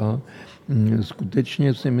dobu a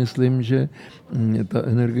skutečně si myslím, že ta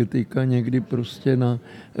energetika někdy prostě na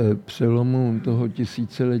přelomu toho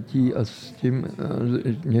tisíciletí a s tím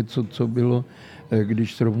něco, co bylo,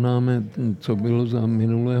 když srovnáme, co bylo za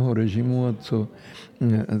minulého režimu a co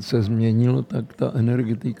se změnilo, tak ta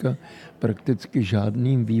energetika prakticky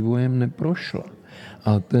žádným vývojem neprošla.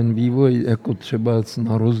 A ten vývoj, jako třeba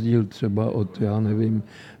na rozdíl třeba od,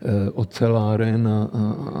 oceláren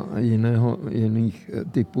a jiných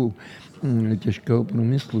typů těžkého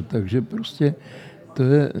průmyslu. Takže prostě to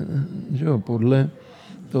je, že jo, podle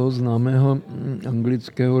toho známého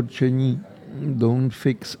anglického rčení don't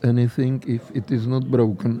fix anything if it is not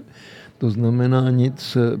broken. To znamená,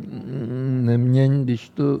 nic neměň, když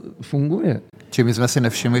to funguje. Či my jsme si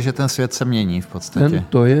nevšimli, že ten svět se mění v podstatě.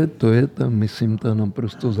 To je myslím, ta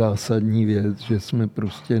naprosto zásadní věc, že jsme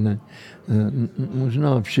prostě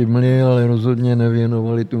možná všimli, ale rozhodně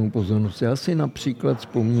nevěnovali tomu pozornost. Já si například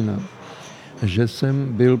vzpomínám, že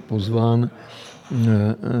jsem byl pozván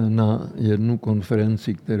na jednu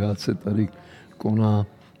konferenci, která se tady koná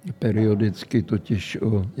periodicky, totiž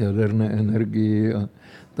o jaderné energii, a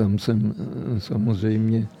tam jsem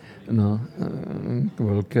samozřejmě k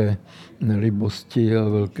velké nelibosti a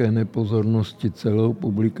velké nepozornosti celou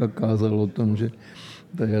publika kázal o tom, že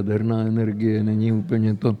ta jaderná energie není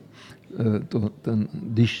úplně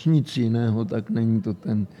když nic jiného, tak není to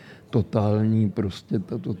ten totální, prostě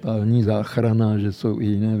ta totální záchrana, že jsou i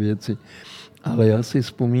jiné věci. Ale já si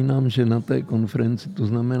vzpomínám, že na té konferenci, to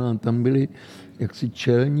znamená, tam byli jaksi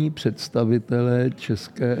čelní představitelé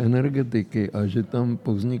české energetiky a že tam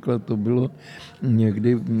povznikla, to bylo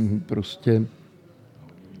někdy prostě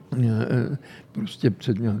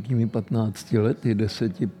před nějakými 15 lety,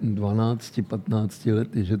 10, 12, 15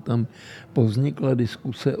 lety, že tam povznikla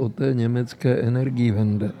diskuse o té německé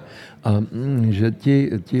Energiewende a že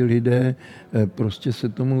ti lidé prostě se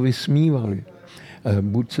tomu vysmívali.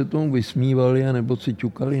 Buď se tomu vysmívali, anebo si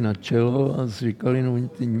ťukali na čelo a říkali, no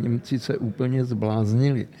ty Němci se úplně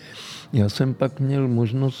zbláznili. Já jsem pak měl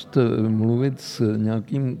možnost mluvit s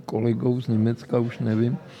nějakým kolegou z Německa, už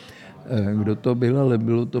nevím, kdo to byl, ale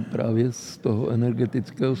bylo to právě z toho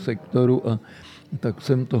energetického sektoru a tak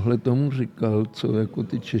jsem tohle tomu říkal, co jako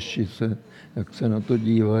ty Češi jak se na to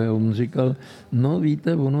dívají. A on říkal, no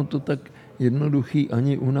víte, ono to tak jednoduchý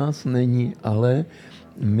ani u nás není, ale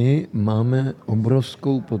my máme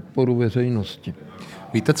obrovskou podporu veřejnosti.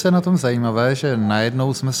 Víte, co je na tom zajímavé, že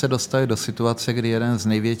najednou jsme se dostali do situace, kdy jeden z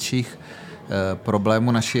největších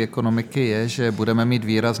problémů naší ekonomiky je, že budeme mít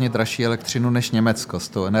výrazně dražší elektřinu než Německo z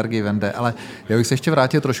toho Energiewende. Ale já bych se ještě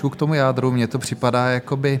vrátil trošku k tomu jádru. Mně to připadá,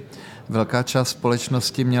 jakoby velká část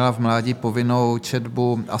společnosti měla v mládí povinnou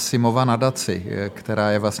četbu Asimova nadaci,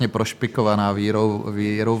 která je vlastně prošpikovaná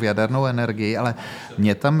vírou v jadernou energii, ale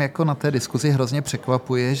mě tam jako na té diskuzi hrozně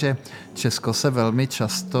překvapuje, že Česko se velmi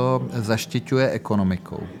často zaštiťuje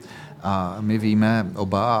ekonomikou. A my víme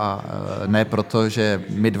oba, a ne proto, že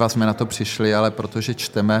my dva jsme na to přišli, ale protože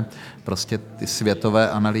čteme prostě ty světové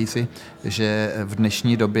analýzy, že v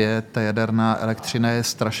dnešní době ta jaderná elektřina je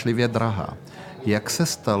strašlivě drahá. Jak se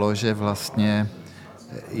stalo, že vlastně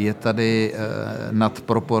je tady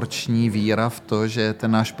nadproporční víra v to, že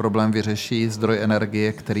ten náš problém vyřeší zdroj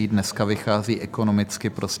energie, který dneska vychází ekonomicky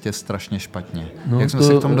prostě strašně špatně? Jak jsme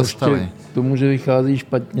se k tomu dostali? K tomu, že vychází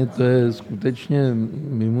špatně, to je skutečně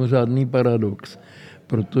mimořádný paradox,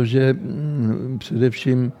 protože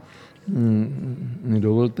především mi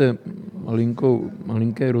dovolte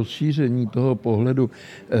malinké rozšíření toho pohledu.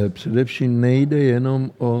 Především nejde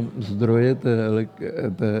jenom o zdroje té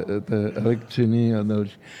elektřiny a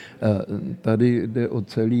další. Tady jde o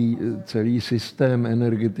celý systém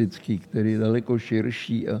energetický, který je daleko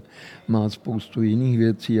širší a má spoustu jiných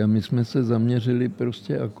věcí. A my jsme se zaměřili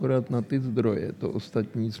prostě akorát na ty zdroje. To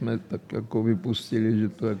ostatní jsme tak jako vypustili, že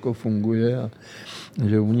to jako funguje a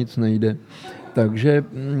že o nic nejde. Takže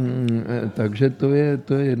to je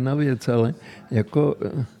jedna věc, ale jako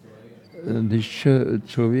když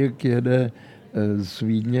člověk jede z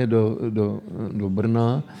Vídně do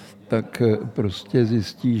Brna, tak prostě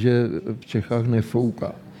zjistí, že v Čechách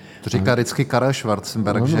nefouká. To říká vždycky Karel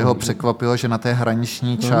Schwarzenberg, že ho překvapilo, že na té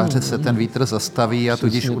hraniční čáře se ten vítr zastaví a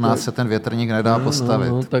tudíž u nás se ten větrník nedá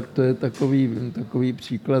postavit. Tak to je takový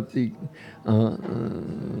příklad. A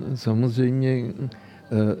samozřejmě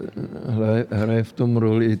hraje v tom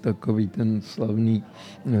roli takový ten slavný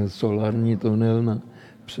solární tunel na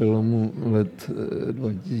přelomu let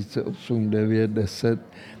 2008, 9, 10,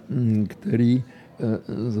 který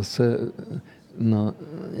zase na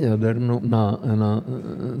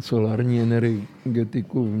solární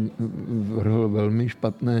energetiku vrhl velmi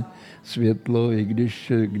špatné světlo, i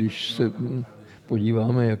když se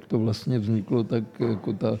podíváme, jak to vlastně vzniklo, tak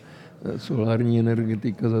jako ta solární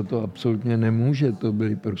energetika za to absolutně nemůže. To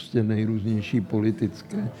byly prostě nejrůznější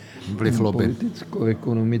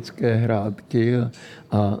politicko-ekonomické hrátky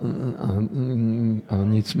a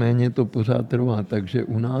nicméně to pořád trvá. Takže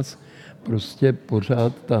u nás prostě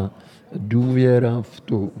pořád ta důvěra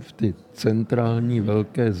v ty centrální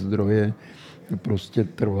velké zdroje prostě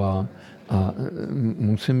trvá. A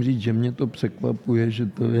musím říct, že mě to překvapuje, že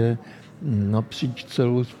to je napříč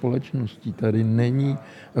celou společností. Tady není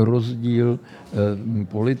rozdíl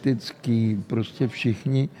politický, prostě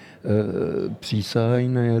všichni přísahají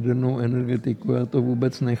na jadernou energetiku. Já to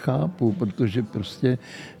vůbec nechápu, protože prostě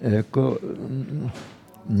jako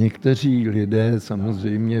někteří lidé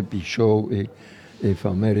samozřejmě píšou i v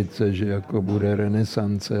Americe, že jako bude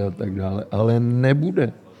renesance a tak dále, ale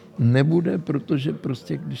nebude, protože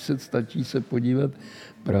prostě, když se stačí se podívat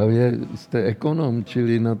právě jste ekonom,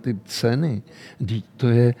 čili na ty ceny,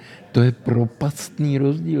 to je propastný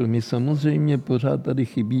rozdíl. My samozřejmě pořád tady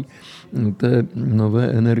chybí té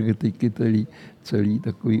nové energetiky, celý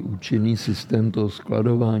takový účinný systém toho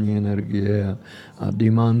skladování energie a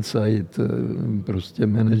demand side, prostě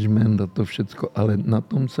management a to všecko, ale na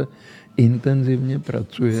tom se intenzivně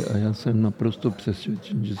pracuje a já jsem naprosto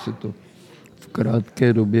přesvědčen, že se to v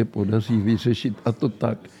krátké době podaří vyřešit, a to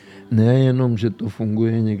tak, nejenom, že to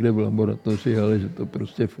funguje někde v laboratoři, ale že to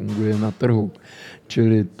prostě funguje na trhu.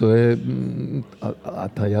 Čili to je, a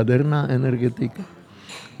ta jaderná energetika,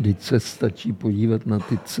 vždyť se stačí podívat na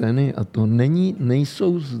ty ceny a to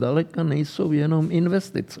zdaleka nejsou jenom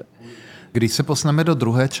investice. Když se posuneme do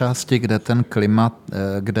druhé části,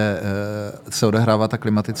 kde se odehrává ta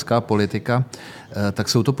klimatická politika, tak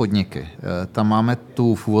jsou to podniky. Tam máme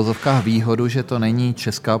tu v uvozovkách výhodu, že to není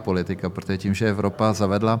česká politika, protože tím, že Evropa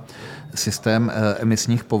zavedla systém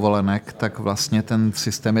emisních povolenek, tak vlastně ten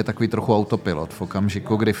systém je takový trochu autopilot. V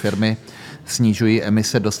okamžiku, kdy firmy snižují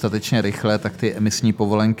emise dostatečně rychle, tak ty emisní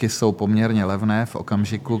povolenky jsou poměrně levné. V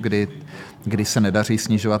okamžiku, kdy se nedaří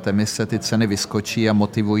snižovat emise, ty ceny vyskočí a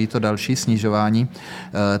motivují to další snižování.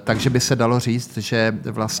 Takže by se dalo říct, že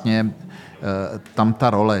vlastně tam ta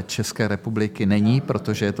role České republiky není,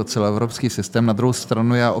 protože je to celoevropský systém. Na druhou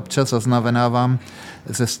stranu já občas zaznamenávám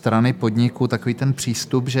ze strany podniků takový ten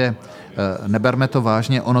přístup, že neberme to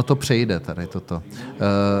vážně, ono to přejde tady toto.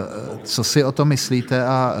 Co si o to myslíte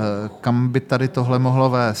a kam by tady tohle mohlo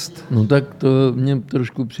vést? No tak to mě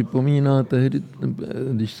trošku připomíná tehdy,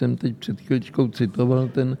 když jsem teď před chvíličkou citoval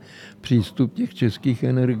ten přístup těch českých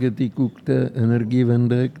energetiků k té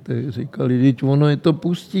Energiewende, kteří říkali, když ono je to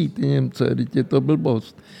pustí, ty Němce, když je to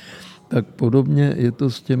blbost. Tak podobně je to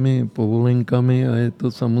s těmi povolenkami a je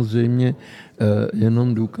to samozřejmě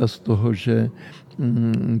jenom důkaz toho, že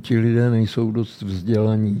ti lidé nejsou dost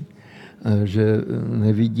vzdělaní, že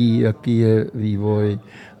nevidí, jaký je vývoj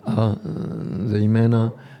a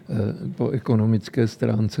zejména po ekonomické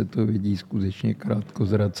stránce to vidí skutečně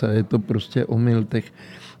krátkozrace. Je to prostě omyl těch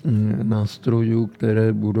nástrojů,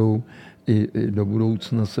 které budou i do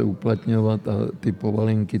budoucna se uplatňovat a ty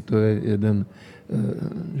povolenky, to je jeden,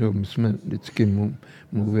 že my jsme vždycky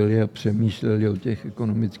mluvili a přemýšleli o těch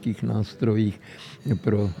ekonomických nástrojích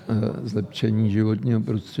pro zlepšení životního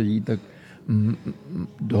prostředí, tak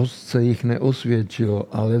dost se jich neosvědčilo,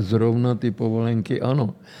 ale zrovna ty povolenky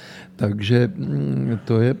ano. Takže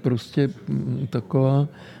to je prostě taková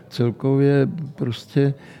celkově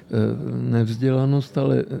prostě nevzdělanost,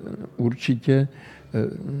 ale určitě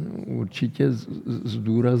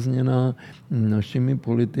zdůrazněná našimi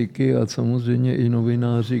politiky a samozřejmě i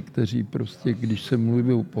novináři, kteří prostě, když se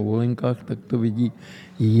mluví o povolenkách, tak to vidí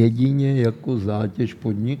jedině jako zátěž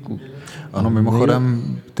podniku. Ano,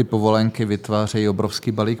 mimochodem ty povolenky vytvářejí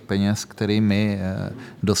obrovský balík peněz, který my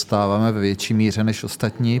dostáváme ve větší míře než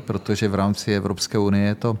ostatní, protože v rámci Evropské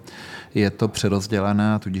unie je to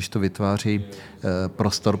přerozdělené a tudíž to vytváří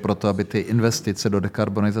prostor pro to, aby ty investice do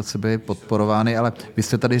dekarbonizace byly podporovány, ale vy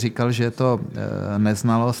jste tady říkal, že je to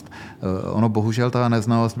neznalost. Ono bohužel ta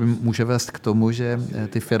neznalost může vést k tomu, že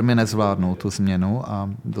ty firmy nezvládnou tu změnu a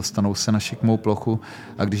dostanou se na šikmou plochu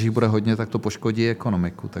a když jich bude hodně, tak to poškodí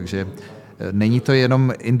ekonomiku. Takže není to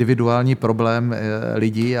jenom individuální problém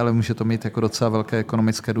lidí, ale může to mít jako docela velké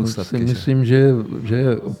ekonomické důsledky. Myslím, že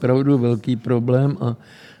je opravdu velký problém a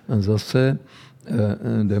zase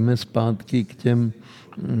jdeme zpátky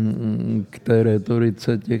k té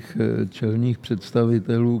retorice těch čelných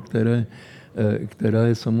představitelů, která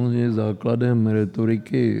je samozřejmě základem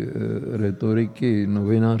retoriky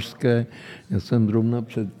novinářské. Já jsem zrovna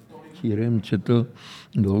před čírem četl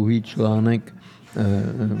dlouhý článek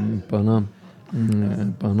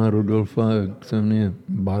pana Rudolfa, jak se jmenuje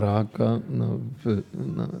Baráka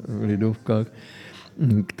na Lidovkách,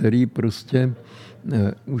 který prostě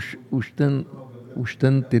už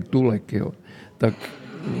ten titulek, jo, tak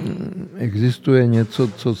existuje něco,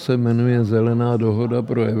 co se jmenuje Zelená dohoda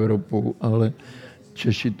pro Evropu, ale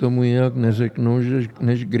Češi tomu jinak neřeknou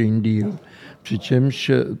než Green Deal.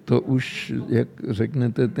 Přičemž to už, jak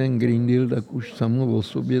řeknete ten Green Deal, tak už samo o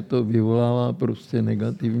sobě to vyvolává prostě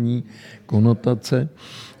negativní konotace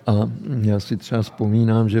A já si třeba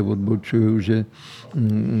vzpomínám, že odbočuju, že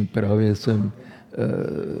právě jsem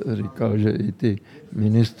říkal, že i ty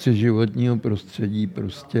ministři životního prostředí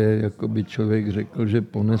prostě, jako by člověk řekl, že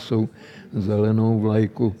ponesou zelenou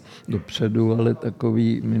vlajku dopředu, ale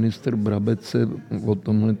takový ministr Brabec se o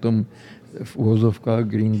tomhletom v uvozovkách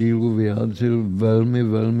Green Dealu vyjádřil velmi,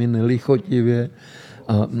 velmi nelichotivě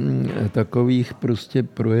a takových prostě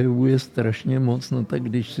projevů je strašně moc. No tak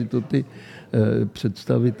když si to ty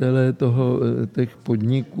představitelé těch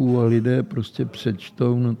podniků a lidé prostě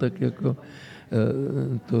přečtou, no tak jako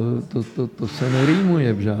to se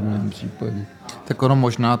nerýmuje v žádném případě. Tak ono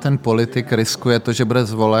možná ten politik riskuje to, že bude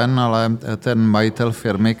zvolen, ale ten majitel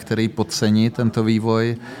firmy, který podcení tento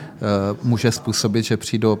vývoj, může způsobit, že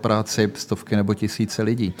přijdou o práci stovky nebo tisíce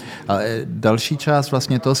lidí. Ale další část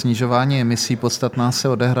vlastně toho snižování emisí podstatná se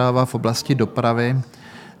odehrává v oblasti dopravy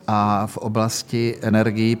a v oblasti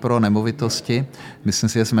energií pro nemovitosti. Myslím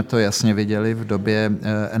si, že jsme to jasně viděli v době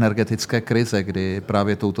energetické krize, kdy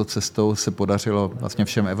právě touto cestou se podařilo vlastně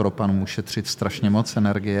všem Evropanům ušetřit strašně moc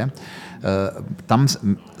energie. Tam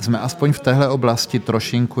jsme aspoň v téhle oblasti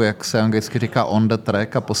trošinku, jak se anglicky říká, on the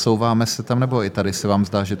track a posouváme se tam, nebo i tady se vám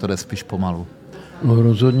zdá, že to jde spíš pomalu? No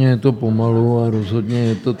rozhodně je to pomalu a rozhodně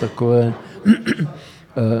je to takové,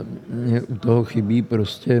 u toho chybí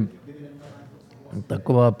prostě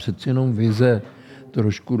taková přeci jenom vize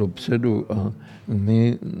trošku dopředu a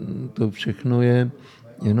to všechno je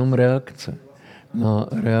jenom reakce.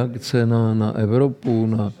 Reakce na Evropu,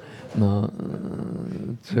 na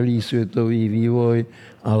celý světový vývoj,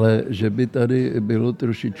 ale že by tady bylo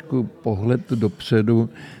trošičku pohled dopředu,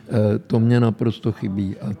 to mě naprosto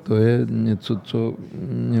chybí. A to je něco, co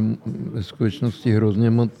mě ve skutečnosti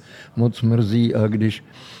hrozně moc mrzí a když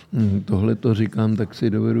tohle to říkám, tak si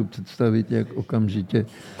dovedu představit, jak okamžitě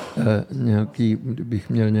kdybych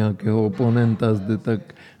měl nějakého oponenta zde, tak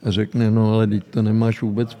řekne, no ale teď to nemáš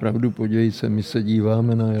vůbec pravdu, podívej se, my se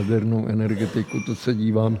díváme na jadernou energetiku, to se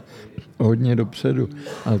dívám hodně dopředu.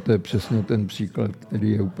 Ale to je přesně ten příklad,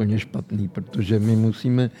 který je úplně špatný, protože my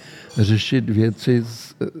musíme řešit věci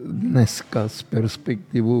dneska s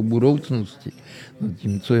perspektivou budoucnosti.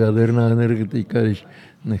 Zatímco jaderná energetika, když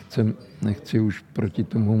nechci už proti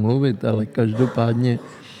tomu mluvit, ale každopádně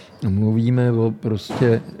mluvíme o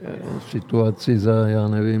prostě situaci za,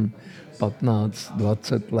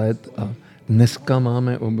 15-20 let a dneska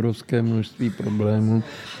máme obrovské množství problémů.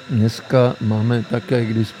 Dneska máme také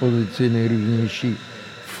k dispozici nejrůznější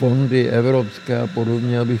fondy evropské a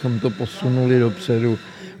podobně, abychom to posunuli dopředu.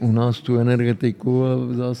 U nás tu energetiku a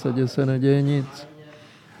v zásadě se neděje nic.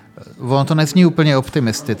 Ono to nezní úplně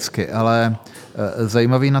optimisticky, ale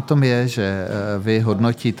zajímavý na tom je, že vy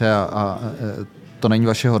hodnotíte a to není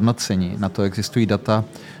vaše hodnocení. Na to existují data,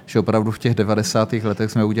 že opravdu v těch 90.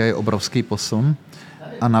 letech jsme udělali obrovský posun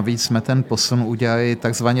a navíc jsme ten posun udělali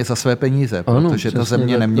takzvaně za své peníze, protože ta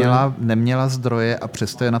země neměla zdroje a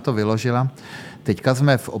přesto je na to vyložila. Teďka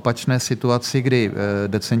jsme v opačné situaci, kdy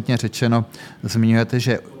decentně řečeno zmiňujete,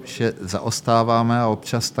 že zaostáváme a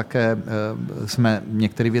občas také jsme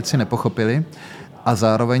některé věci nepochopili a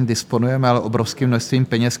zároveň disponujeme ale obrovským množstvím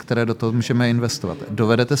peněz, které do toho můžeme investovat.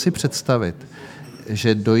 Dovedete si představit,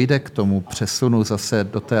 že dojde k tomu přesunu zase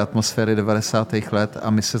do té atmosféry 90. let a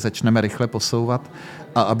my se začneme rychle posouvat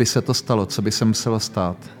a aby se to stalo, co by se muselo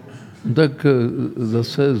stát? Tak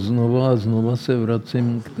zase znova se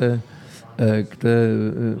vracím k té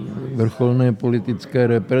vrcholné politické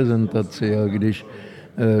reprezentaci a když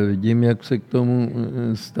vidím, jak se k tomu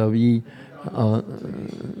staví a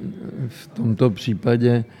v tomto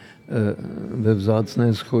případě ve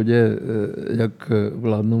vzácné shodě jak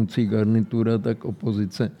vládnoucí garnitura, tak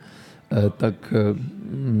opozice, tak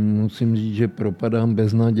musím říct, že propadám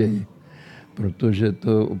beznaději, protože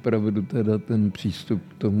to opravdu teda ten přístup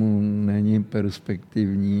k tomu není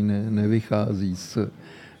perspektivní, nevychází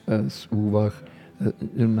z úvah.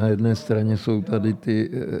 Na jedné straně jsou tady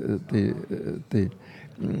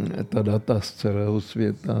ta data z celého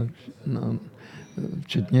světa,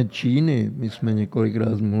 včetně Číny. My jsme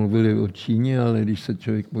několikrát mluvili o Číně, ale když se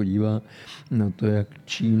člověk podívá na to, jak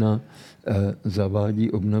Čína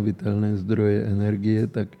zavádí obnovitelné zdroje energie,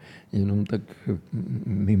 tak jenom tak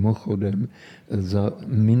mimochodem za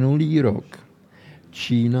minulý rok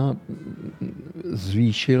Čína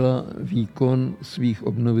zvýšila výkon svých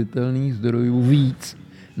obnovitelných zdrojů víc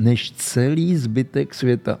než celý zbytek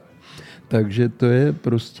světa. Takže to je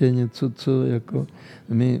prostě něco, co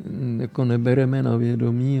my nebereme na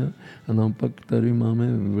vědomí a naopak tady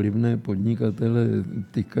máme vlivné podnikatele,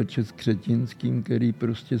 tykače s Křetínským, který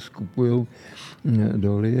prostě skupujou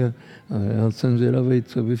doly a já jsem zvědavý,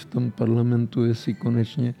 co by v tom parlamentu, jestli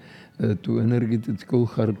konečně tu energetickou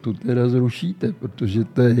chartu teda zrušíte, protože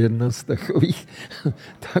to je jedna z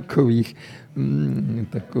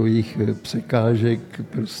takových překážek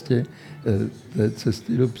prostě té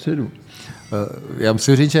cesty dopředu. Já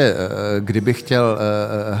musím říct, že kdybych chtěl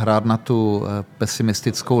hrát na tu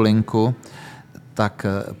pesimistickou linku, tak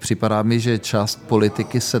připadá mi, že část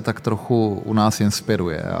politiky se tak trochu u nás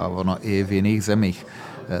inspiruje a ono i v jiných zemích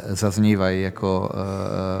zaznívají jako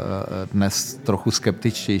dnes trochu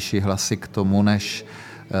skeptičtější hlasy k tomu, než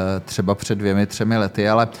třeba před 2-3 lety,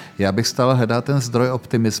 ale já bych stále hledal ten zdroj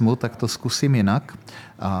optimismu, tak to zkusím jinak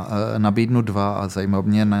a nabídnu 2 a zajímá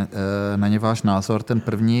mě na ně váš názor. Ten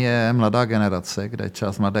první je mladá generace, kde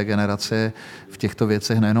část mladé generace je v těchto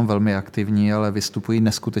věcech nejenom velmi aktivní, ale vystupují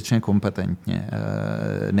neskutečně kompetentně.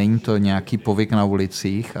 Není to nějaký povyk na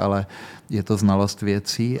ulicích, ale je to znalost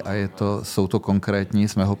věcí a jsou to konkrétní,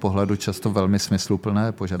 z mého pohledu často velmi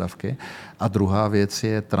smysluplné požadavky. A druhá věc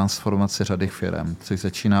je transformace řady firem, což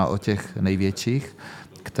začíná od těch největších,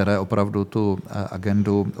 které opravdu tu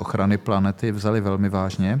agendu ochrany planety vzaly velmi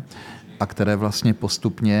vážně a které vlastně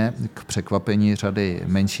postupně k překvapení řady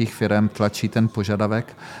menších firem tlačí ten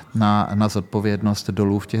požadavek na zodpovědnost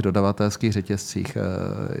dolů v těch dodavatelských řetězcích.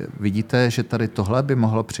 Vidíte, že tady tohle by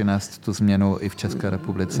mohlo přinést tu změnu i v České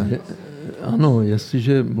republice? Ano,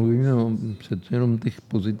 jestliže mluvíme přece jenom těch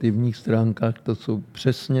pozitivních stránkách, to jsou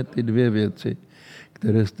přesně ty 2 věci,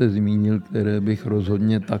 které jste zmínil, které bych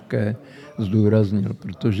rozhodně také zdůraznil,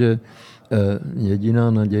 protože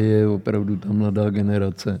jediná naděje je opravdu ta mladá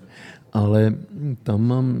generace. Ale tam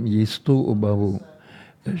mám jistou obavu,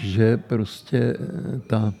 že prostě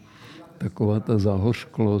taková ta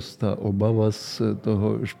zahořklost, ta obava z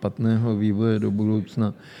toho špatného vývoje do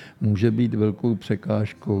budoucna může být velkou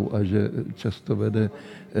překážkou a že často vede,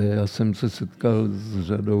 já jsem se setkal s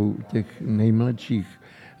řadou těch nejmladších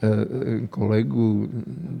kolegů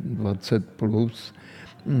 20+,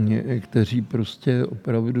 kteří prostě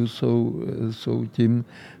opravdu jsou tím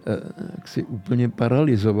jaksi úplně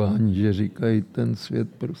paralizováni, že říkají ten svět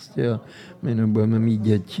prostě a my nebudeme mít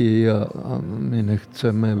děti a my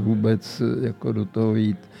nechceme vůbec jako do toho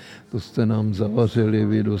jít. To jste nám zavařili,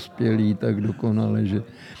 vy dospělí tak dokonale, že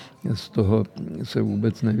z toho se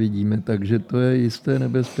vůbec nevidíme. Takže to je jisté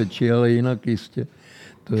nebezpečí, ale jinak jistě.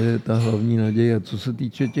 To je ta hlavní naděje. A co se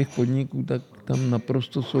týče těch podniků, tak tam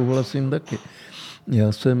naprosto souhlasím taky.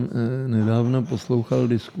 Já jsem nedávno poslouchal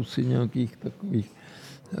diskusi nějakých takových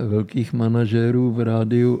velkých manažérů v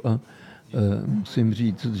rádiu a musím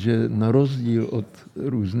říct, že na rozdíl od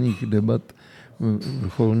různých debat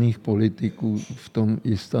vrcholných politiků v tom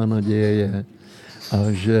jistá naděje je.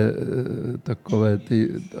 A že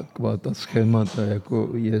taková ta schémata jako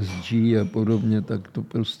ESG a podobně, tak to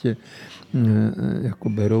prostě jako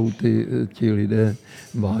berou ti lidé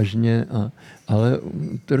vážně. Ale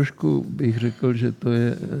trošku bych řekl, že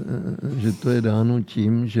to je dáno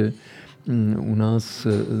tím, že u nás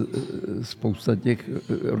spousta těch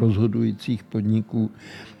rozhodujících podniků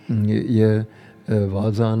je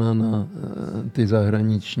vázána na ty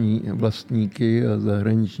zahraniční vlastníky a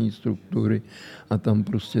zahraniční struktury a tam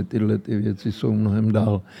prostě tyhle ty věci jsou mnohem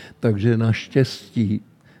dál. Takže naštěstí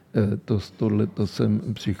tohleto sem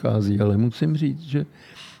přichází, ale musím říct, že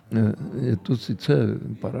je to sice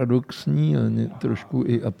paradoxní a trošku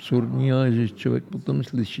i absurdní, ale že člověk potom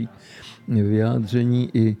slyší vyjádření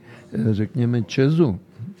i, řekněme, ČEZu,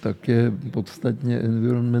 tak je podstatně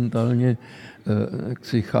environmentálně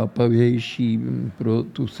jaksi chápavější pro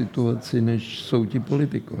tu situaci, než jsou ti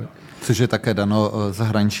politikové. Což je také dano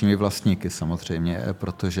zahraničními vlastníky samozřejmě,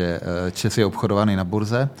 protože ČEZ je obchodovaný na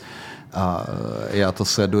burze a já to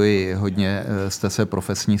sleduji hodně z té své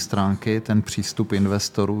profesní stránky, ten přístup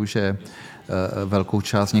investorů, že velkou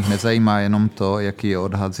část z nich nezajímá jenom to, jaký je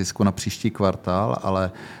odhad zisku na příští kvartál,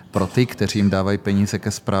 ale pro ty, kteří jim dávají peníze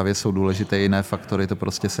ke správě, jsou důležité jiné faktory, to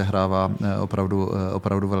prostě sehrává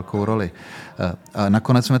opravdu velkou roli. A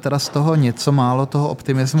nakonec jsme teda z toho něco málo toho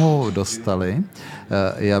optimismu dostali.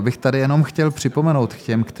 Já bych tady jenom chtěl připomenout k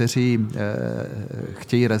těm, kteří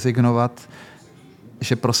chtějí rezignovat,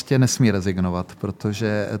 že prostě nesmí rezignovat,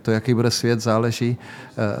 protože to, jaký bude svět, záleží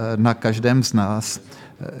na každém z nás.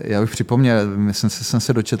 Já bych připomněl, myslím si, jsem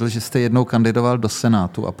se dočetl, že jste jednou kandidoval do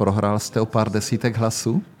Senátu a prohrál jste o pár desítek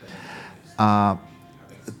hlasů. A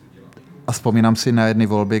vzpomínám si na jedné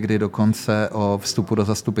volbě, kdy dokonce o vstupu do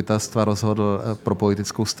zastupitelstva rozhodl pro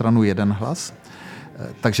politickou stranu 1 hlas.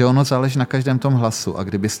 Takže ono záleží na každém tom hlasu. A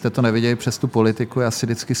kdybyste to neviděli přes tu politiku, já si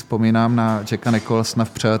vždycky vzpomínám na Jacka Nicholsona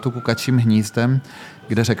v Přeletu kukačím hnízdem,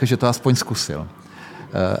 kde řekl, že to aspoň zkusil.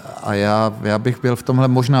 A já bych byl v tomhle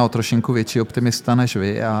možná o trošinku větší optimista než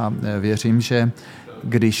vy a věřím, že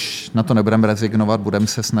když na to nebudeme rezignovat, budeme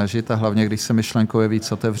se snažit a hlavně, když se myšlenkově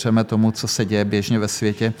víc otevřeme tomu, co se děje běžně ve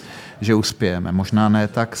světě, že uspějeme. Možná ne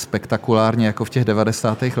tak spektakulárně jako v těch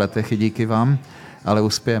 90. letech i díky vám, ale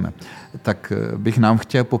uspějeme. Tak bych nám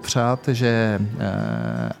chtěl popřát, že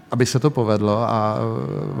aby se to povedlo a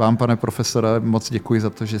vám, pane profesore, moc děkuji za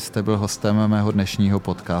to, že jste byl hostem mého dnešního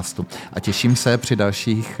podcastu. A těším se při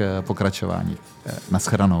dalších pokračováních.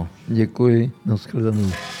 Naschledanou. Děkuji,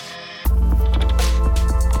 naschledanou.